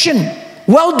commendation.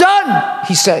 Well done,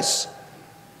 he says.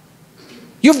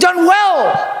 You've done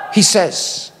well, he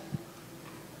says.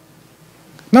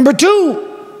 Number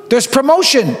 2, there's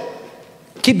promotion.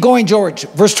 Keep going, George.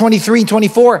 Verse 23 and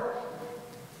 24.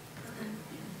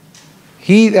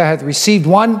 He that hath received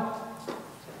 1,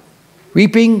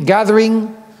 reaping,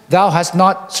 gathering, thou hast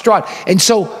not strawed. And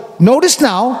so, notice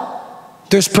now,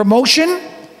 there's promotion,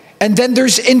 and then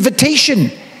there's invitation.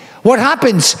 What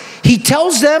happens? He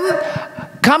tells them,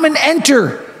 come and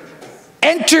enter.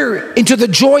 Enter into the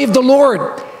joy of the Lord.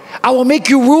 I will make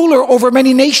you ruler over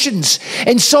many nations.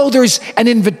 And so there's an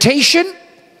invitation,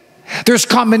 there's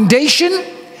commendation,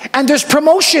 and there's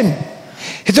promotion.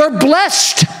 They're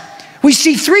blessed. We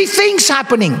see 3 things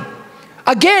happening.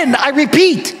 Again, I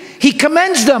repeat, he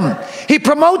commends them, he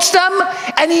promotes them,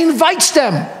 and he invites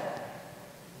them.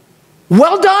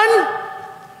 Well done.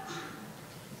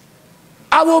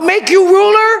 I will make you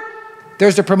ruler.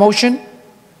 There's the promotion.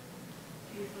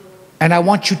 And I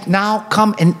want you now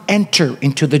come and enter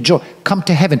into the joy. Come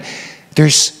to heaven.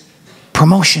 There's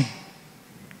promotion.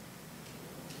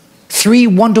 3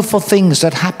 wonderful things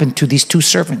that happened to these 2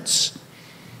 servants.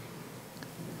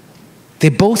 They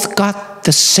both got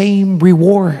the same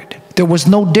reward. There was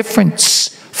no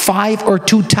difference. 5 or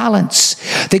 2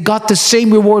 talents. They got the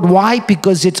same reward. Why?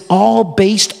 Because it's all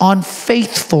based on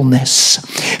faithfulness.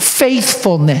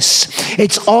 Faithfulness.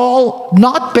 It's all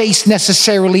not based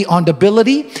necessarily on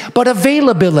ability, but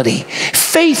availability.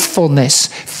 Faithfulness.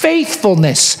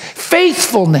 Faithfulness.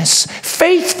 Faithfulness.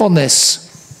 Faithfulness.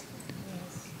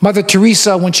 Mother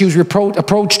Teresa, when she was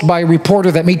approached by a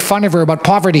reporter that made fun of her about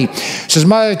poverty, says,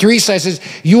 Mother Teresa says,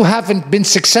 you haven't been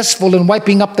successful in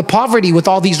wiping up the poverty with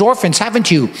all these orphans, haven't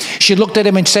you? She looked at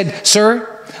him and said,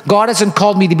 sir, God hasn't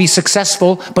called me to be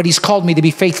successful, but He's called me to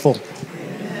be faithful.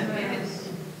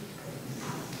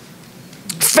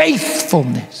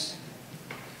 Faithfulness.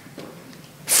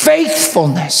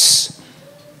 Faithfulness.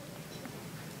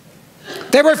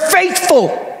 They were faithful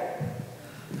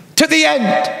to the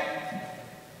end.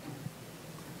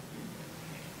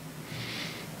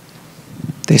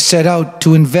 They set out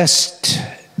to invest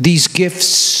these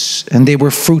gifts, and they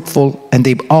were fruitful, and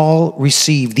they all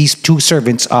received, these 2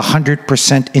 servants,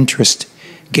 100% interest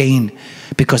gain,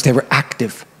 because they were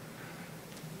active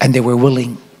and they were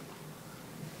willing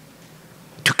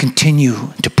to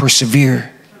continue to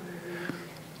persevere.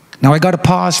 Now I got to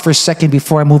pause for a second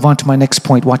before I move on to my next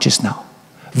point. Watch this now.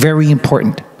 Very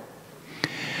important.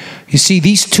 You see,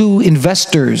 these 2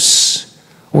 investors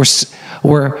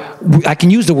were, I can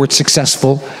use the word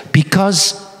successful,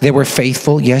 because they were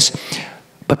faithful, yes,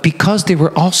 but because they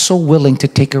were also willing to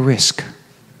take a risk.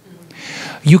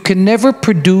 You can never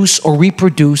produce or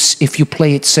reproduce if you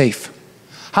play it safe.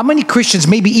 How many Christians,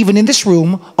 maybe even in this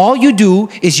room, all you do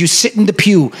is you sit in the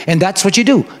pew, and that's what you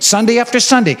do. Sunday after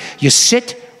Sunday, you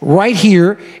sit right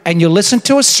here and you listen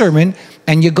to a sermon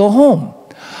and you go home.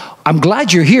 I'm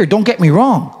glad you're here, don't get me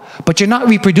wrong, but you're not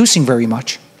reproducing very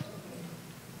much.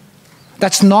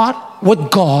 That's not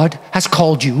what God has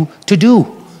called you to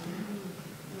do.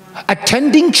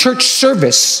 Attending church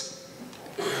service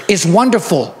is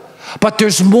wonderful, but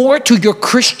there's more to your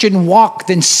Christian walk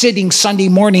than sitting Sunday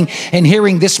morning and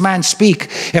hearing this man speak.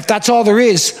 If that's all there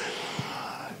is,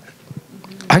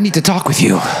 I need to talk with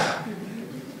you.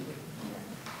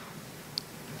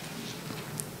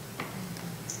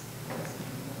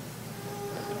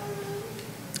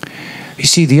 You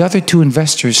see, the other two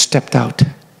investors stepped out.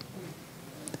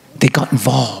 They got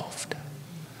involved.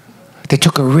 They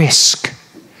took a risk.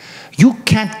 You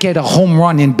can't get a home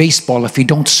run in baseball if you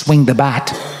don't swing the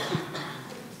bat.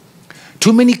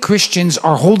 Too many Christians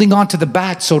are holding on to the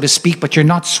bat, so to speak, but you're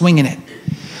not swinging it.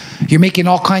 You're making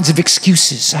all kinds of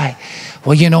excuses.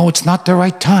 Well, it's not the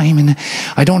right time, and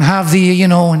I don't have the,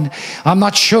 and I'm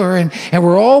not sure, and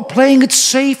we're all playing it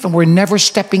safe, and we're never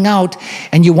stepping out,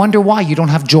 and you wonder why you don't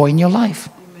have joy in your life.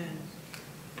 Amen.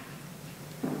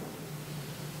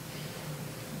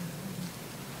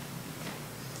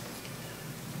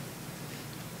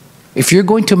 If you're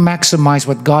going to maximize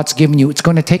what God's given you, it's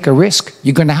going to take a risk.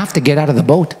 You're going to have to get out of the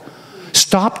boat.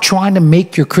 Stop trying to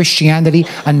make your Christianity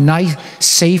a nice,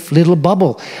 safe little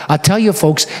bubble. I'll tell you,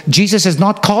 folks, Jesus has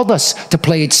not called us to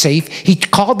play it safe. He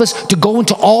called us to go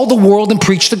into all the world and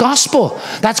preach the gospel.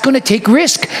 That's going to take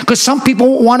risk, because some people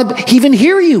won't want to even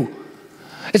hear you.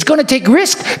 It's going to take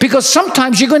risk because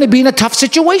sometimes you're going to be in a tough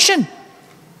situation.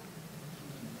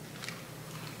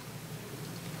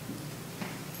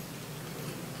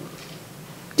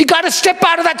 You got to step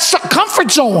out of that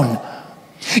comfort zone.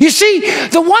 You see,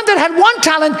 the one that had one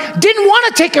talent didn't want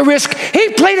to take a risk.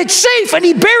 He played it safe and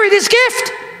he buried his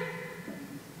gift.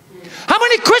 How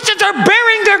many Christians are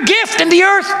burying their gift in the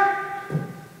earth?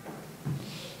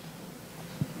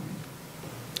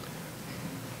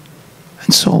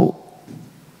 And so,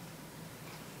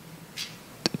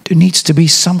 there needs to be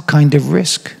some kind of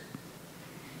risk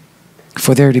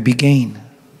for there to be gain.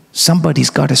 Somebody's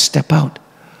got to step out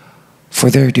for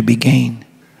there to be gain.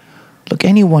 Look,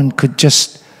 anyone could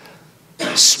just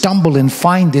stumble and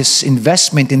find this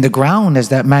investment in the ground as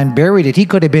that man buried it. They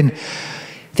could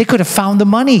have found the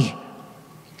money.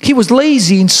 He was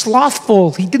lazy and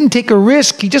slothful. He didn't take a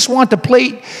risk. He just wanted to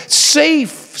play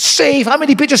safe. How many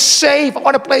people just safe? I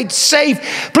want to play it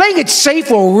safe. Playing it safe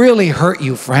will really hurt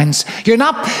you, friends.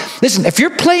 Listen, if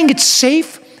you're playing it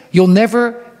safe, you'll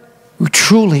never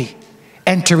truly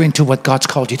enter into what God's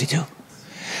called you to do.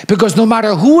 Because no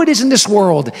matter who it is in this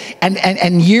world,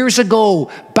 and years ago,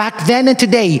 back then and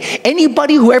today,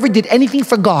 anybody who ever did anything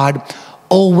for God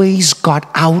always got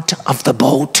out of the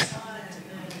boat.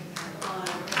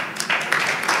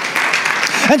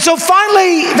 And so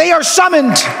finally, they are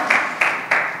summoned.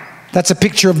 That's a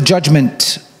picture of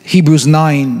judgment. Hebrews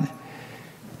 9.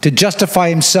 To justify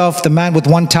himself, the man with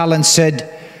one talent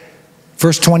said,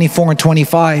 verse 24 and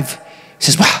 25, he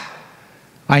says, well,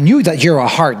 I knew that you're a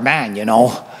hard man,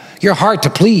 You're hard to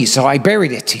please, so I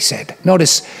buried it, he said.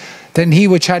 Notice, then he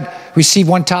which had received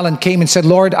one talent came and said,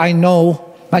 Lord, I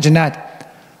know, imagine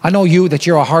that, I know you, that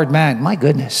you're a hard man. My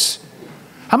goodness.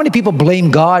 How many people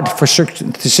blame God for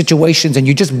certain situations and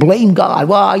you just blame God?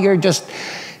 Well, you're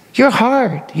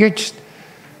hard.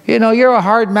 You're a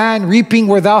hard man, reaping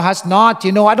where thou hast not.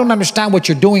 I don't understand what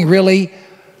you're doing, really.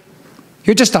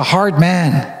 You're just a hard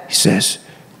man, he says.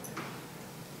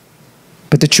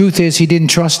 But the truth is, he didn't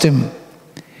trust him.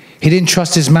 He didn't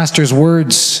trust his master's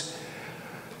words.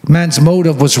 Man's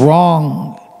motive was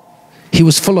wrong. He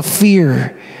was full of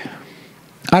fear.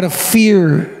 Out of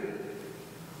fear,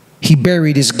 he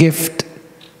buried his gift.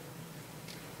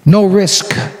 No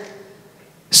risk.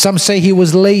 Some say he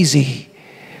was lazy.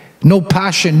 No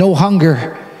passion, no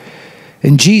hunger.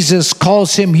 And Jesus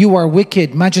calls him, you are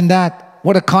wicked. Imagine that.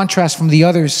 What a contrast from the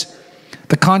others.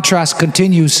 The contrast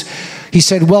continues. He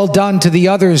said, well done to the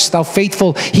others, thou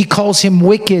faithful. He calls him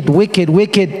wicked, wicked,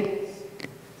 wicked.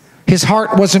 His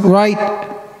heart wasn't right.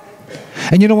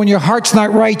 And when your heart's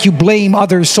not right, you blame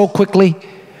others so quickly.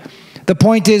 The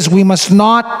point is, we must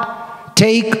not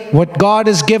take what God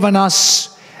has given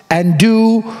us and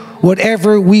do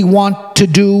whatever we want to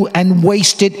do and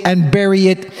waste it and bury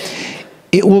it.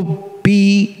 It will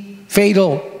be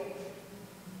fatal.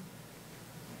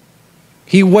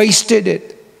 He wasted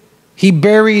it. He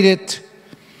buried it.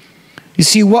 You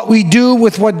see, what we do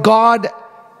with what God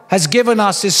has given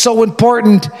us is so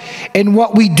important. And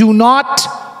what we do not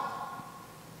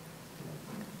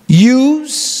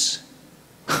use,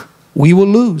 we will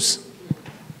lose.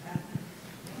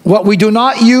 What we do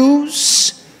not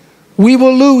use, we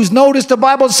will lose. Notice the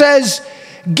Bible says,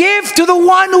 give to the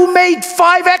one who made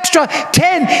 5 extra,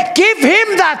 10. Give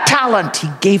him that talent. He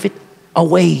gave it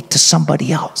away to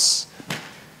somebody else.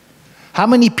 How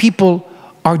many people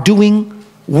are doing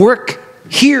work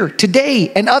here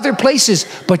today and other places,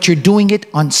 but you're doing it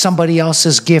on somebody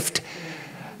else's gift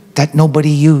that nobody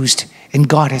used, and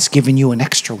God has given you an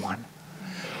extra one?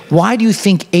 Why do you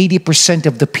think 80%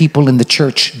 of the people in the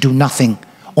church do nothing?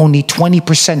 Only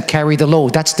 20% carry the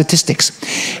load. That's statistics.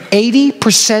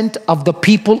 80% of the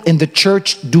people in the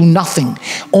church do nothing.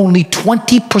 Only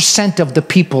 20% of the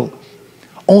people,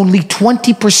 only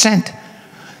 20%.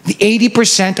 The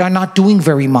 80% are not doing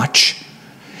very much.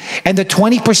 And the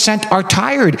 20% are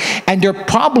tired, and they're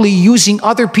probably using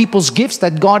other people's gifts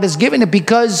that God has given it,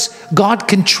 because God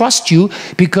can trust you,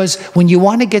 because when you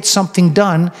want to get something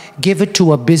done, give it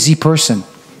to a busy person.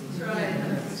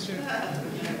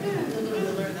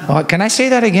 Can I say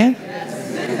that again?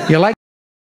 You like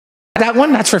that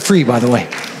one? That's for free, by the way.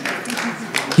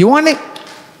 You want to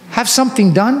have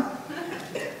something done?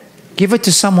 Give it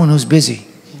to someone who's busy.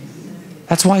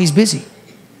 That's why he's busy.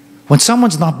 When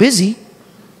someone's not busy,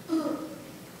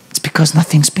 it's because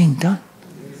nothing's being done.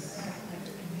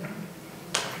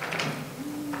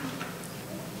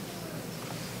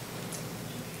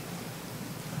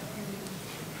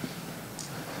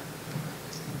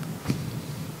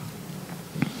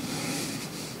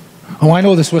 Oh, I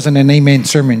know this wasn't an amen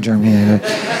sermon, Jeremy.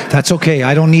 That's okay.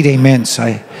 I don't need amens.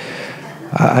 I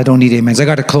don't need amens. I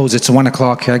got to close. It's 1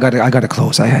 o'clock here. I got to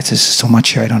close. There's so much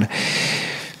here. I don't.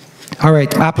 All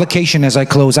right. Application as I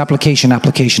close. Application.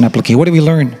 What do we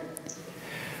learn?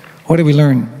 What do we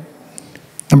learn?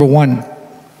 Number 1.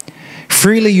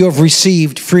 Freely you have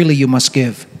received, freely you must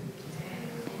give.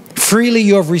 Freely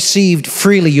you have received,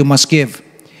 freely you must give.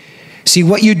 See,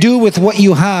 what you do with what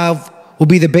you have will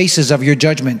be the basis of your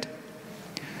judgment.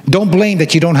 Don't blame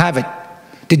that you don't have it.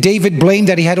 Did David blame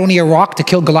that he had only a rock to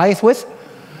kill Goliath with?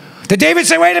 Did David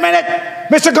say, wait a minute,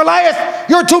 Mr. Goliath,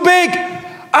 you're too big.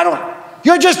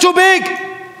 You're just too big.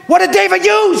 What did David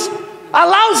use? A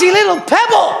lousy little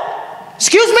pebble.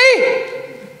 Excuse me?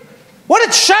 What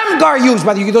did Shamgar use?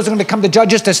 By the way, those are going to come to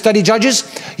Judges, to study Judges.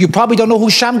 You probably don't know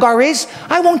who Shamgar is.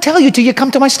 I won't tell you till you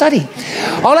come to my study.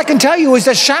 All I can tell you is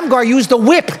that Shamgar used a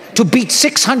whip to beat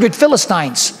 600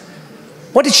 Philistines.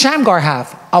 What did Shamgar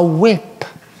have? A whip.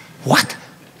 What?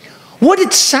 What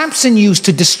did Samson use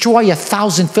to destroy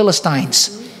 1,000 Philistines?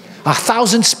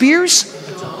 1,000 spears?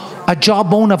 A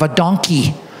jawbone of a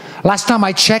donkey. Last time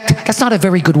I checked, that's not a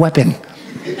very good weapon.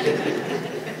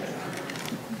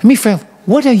 Friend,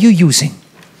 what are you using?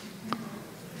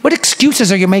 What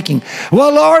excuses are you making?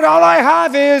 Well, Lord, all I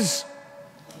have is...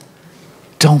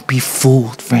 Don't be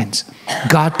fooled, friends.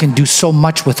 God can do so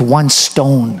much with one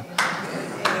stone.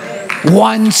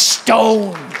 One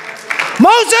stone.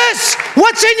 Moses,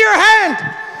 what's in your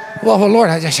hand? Well, Lord,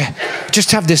 I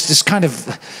just have this kind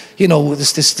of,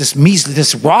 this measly,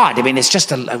 this rod. I mean, it's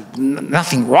just a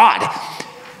nothing rod.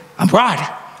 A rod.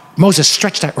 Moses,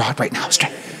 stretch that rod right now.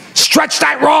 Stretch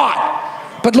that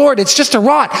rod. But Lord, it's just a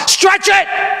rod. Stretch it.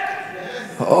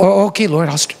 Oh, okay, Lord,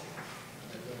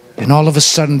 and all of a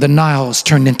sudden, the Nile's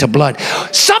turned into blood.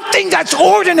 Something that's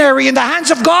ordinary in the hands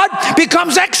of God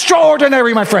becomes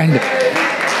extraordinary, my friend.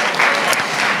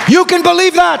 You can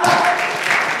believe that.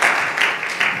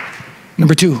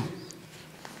 Number two.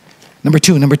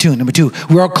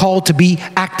 We are called to be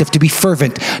active, to be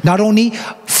fervent. Not only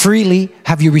freely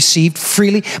have you received,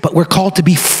 freely, but we're called to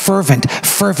be fervent.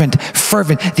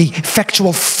 The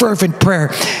effectual, fervent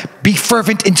prayer. Be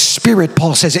fervent in spirit,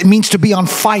 Paul says. It means to be on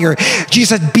fire.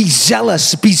 Jesus said, be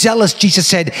zealous. Be zealous, Jesus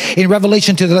said in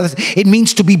Revelation. It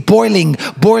means to be boiling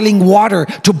water,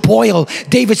 to boil.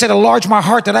 David said, enlarge my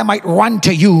heart that I might run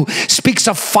to you. Speaks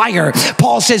of fire.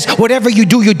 Paul says, whatever you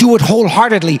do it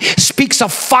wholeheartedly. Speaks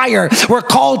of fire. We're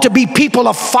called to be people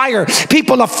of fire,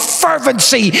 people of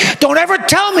fervency. Don't ever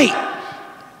tell me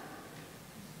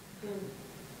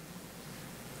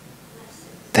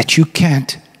that you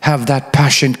can't have that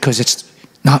passion because it's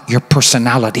not your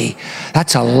personality.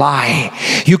 That's a lie.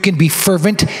 You can be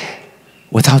fervent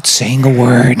without saying a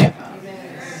word.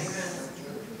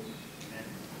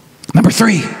 Number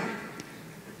 3.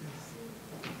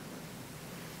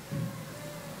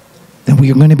 Then we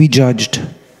are going to be judged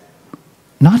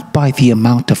not by the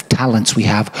amount of talents we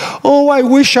have. Oh, I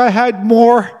wish I had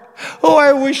more. Oh,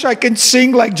 I wish I could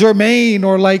sing like Jermaine,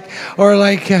 or like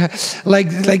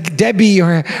Debbie,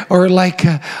 or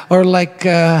like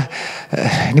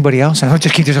anybody else. I'm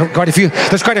just kidding. There's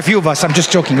quite a few of us. I'm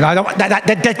just joking.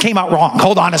 That came out wrong.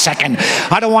 Hold on a second.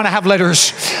 I don't want to have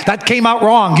letters. That came out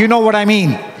wrong. You know what I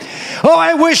mean? Oh,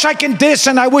 I wish I can this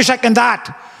and I wish I can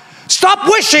that. Stop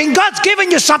wishing. God's given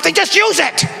you something. Just use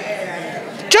it.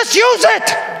 Just use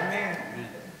it.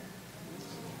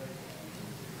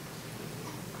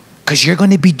 Because you're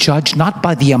going to be judged not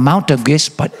by the amount of gifts,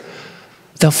 but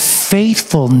the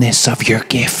faithfulness of your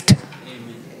gift.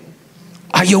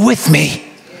 Are you with me?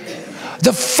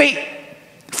 The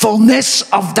faithfulness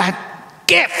of that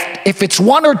gift. If it's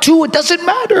one or two, it doesn't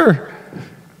matter.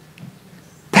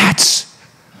 That's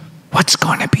what's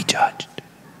going to be judged.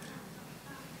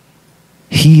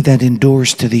 He that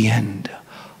endures to the end.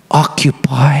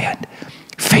 Occupy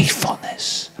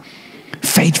faithfulness.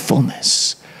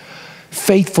 Faithfulness.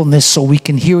 Faithfulness, so we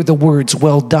can hear the words,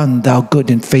 well done, thou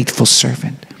good and faithful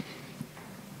servant.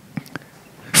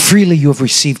 Freely you have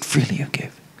received, freely you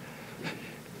give.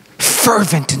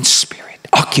 Fervent in spirit.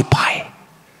 Occupy.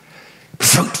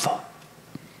 Fruitful.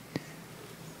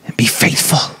 And be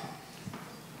faithful.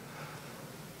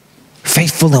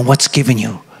 Faithful in what's given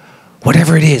you.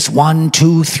 Whatever it is, 1,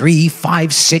 2, 3,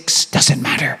 5, 6, doesn't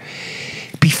matter.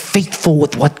 Be faithful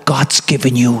with what God's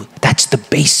given you. That's the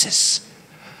basis.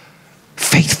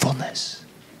 Faithfulness.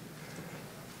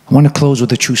 I want to close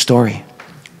with a true story.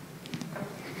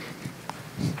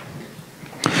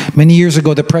 Many years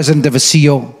ago, the president of a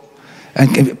CEO,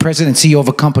 and president and CEO of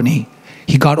a company,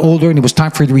 he got older and it was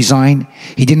time for him to resign.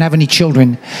 He didn't have any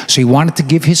children, so he wanted to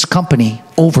give his company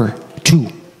over to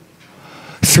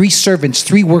 3 servants,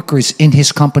 3 workers in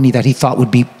his company that he thought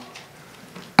would be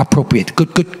appropriate,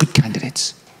 good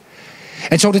candidates.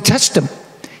 And so to test them,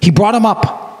 he brought them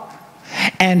up.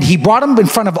 And he brought them in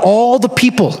front of all the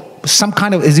people.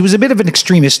 He was a bit of an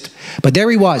extremist, but there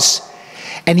he was.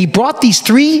 And he brought these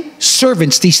 3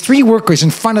 servants, these 3 workers in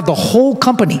front of the whole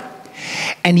company.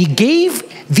 And he gave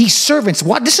these servants,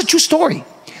 this is a true story,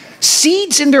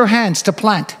 seeds in their hands to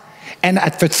plant. And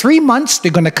for 3 months,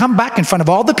 they're going to come back in front of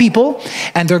all the people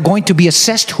and they're going to be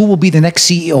assessed who will be the next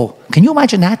CEO. Can you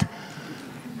imagine that?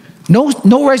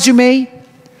 No resume,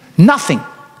 nothing.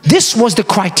 This was the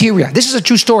criteria. This is a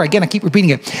true story. Again, I keep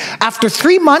repeating it. After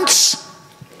 3 months,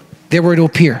 they were to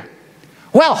appear.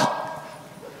 Well,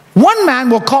 one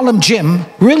man, we'll call him Jim,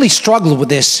 really struggled with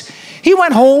this. He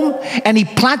went home and he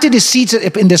planted his seeds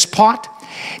in this pot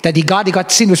that he got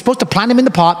seed. They were supposed to plant them in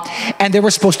the pot and they were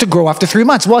supposed to grow after 3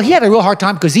 months. Well, he had a real hard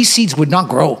time because these seeds would not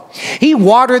grow. He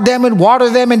watered them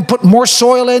and put more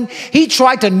soil in. He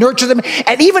tried to nurture them.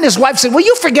 And even his wife said, well,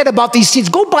 you forget about these seeds.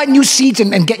 Go buy new seeds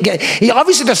and get.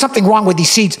 Obviously, there's something wrong with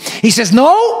these seeds. He says,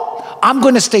 no, I'm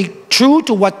going to stay true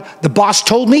to what the boss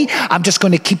told me. I'm just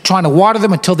going to keep trying to water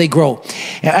them until they grow.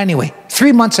 Anyway,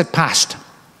 3 months had passed.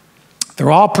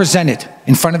 They're all presented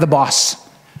in front of the boss.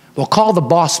 We'll call the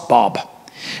boss Bob.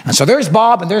 And so there's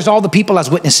Bob and there's all the people as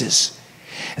witnesses.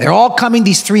 They're all coming,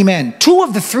 these 3 men. 2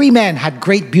 of the 3 men had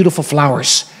great, beautiful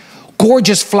flowers.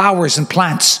 Gorgeous flowers and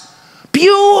plants.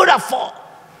 Beautiful.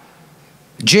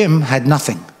 Jim had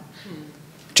nothing.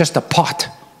 Just a pot.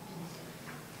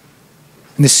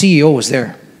 And the CEO was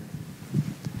there.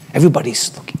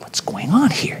 Everybody's looking, what's going on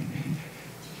here?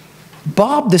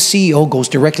 Bob, the CEO, goes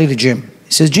directly to Jim.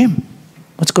 He says, Jim,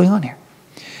 what's going on here?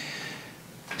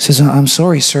 He says, I'm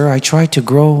sorry, sir. I tried to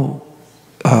grow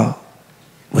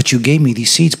what you gave me,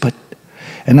 these seeds,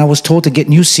 and I was told to get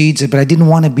new seeds, but I didn't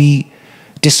want to be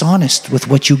dishonest with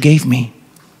what you gave me.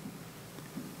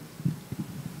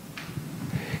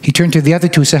 He turned to the other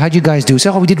 2 and said, how'd you guys do? He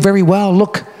said, oh, we did very well.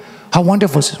 Look, how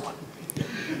wonderful is this?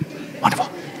 Wonderful.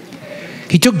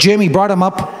 He took Jim, he brought him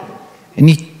up, and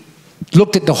he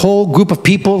looked at the whole group of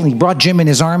people, and he brought Jim in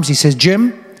his arms. He says,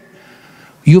 Jim,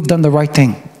 you've done the right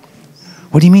thing.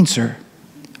 What do you mean, sir?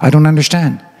 I don't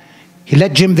understand. He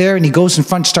let Jim there and he goes in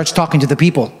front, starts talking to the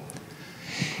people.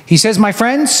 He says, my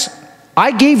friends,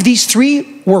 I gave these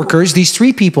 3 workers, these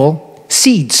 3 people,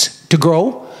 seeds to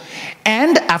grow.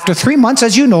 And after 3 months,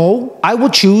 as you know, I will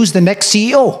choose the next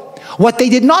CEO. What they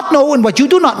did not know and what you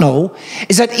do not know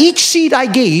is that each seed I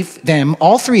gave them,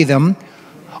 all 3 of them,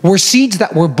 were seeds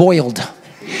that were boiled.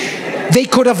 They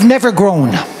could have never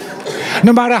grown,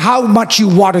 no matter how much you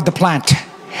watered the plant.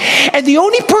 And the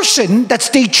only person that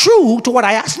stayed true to what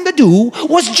I asked him to do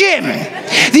was Jim.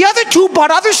 The other 2 bought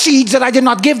other seeds that I did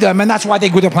not give them, and that's why they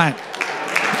grew their plant.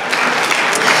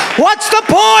 What's the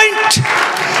point?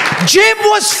 Jim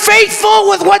was faithful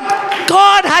with what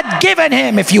God had given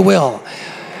him, if you will.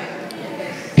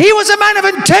 He was a man of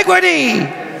integrity.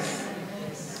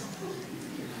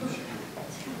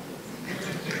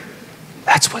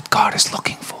 That's what God is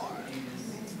looking for.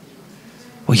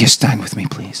 Will you stand with me,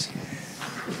 please?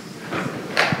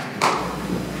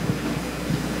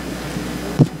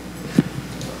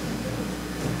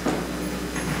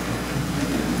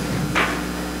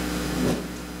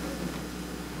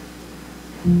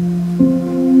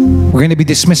 We're going to be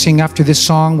dismissing after this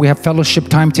song. We have fellowship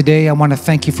time today. I want to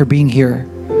thank you for being here.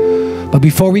 But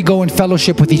before we go in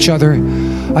fellowship with each other,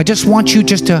 I just want you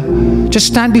just to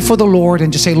stand before the Lord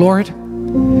and just say, Lord,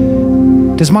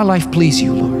 does my life please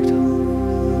you,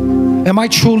 Lord? Am I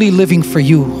truly living for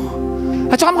you?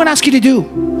 That's all I'm going to ask you to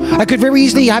do. I could very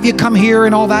easily have you come here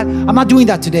and all that. I'm not doing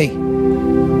that today.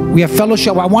 We have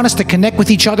fellowship. I want us to connect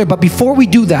with each other. But before we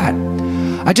do that,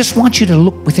 I just want you to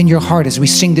look within your heart as we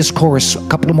sing this chorus a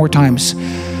couple of more times.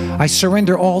 I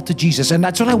surrender all to Jesus. And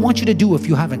that's what I want you to do if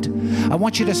you haven't. I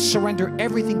want you to surrender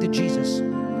everything to Jesus.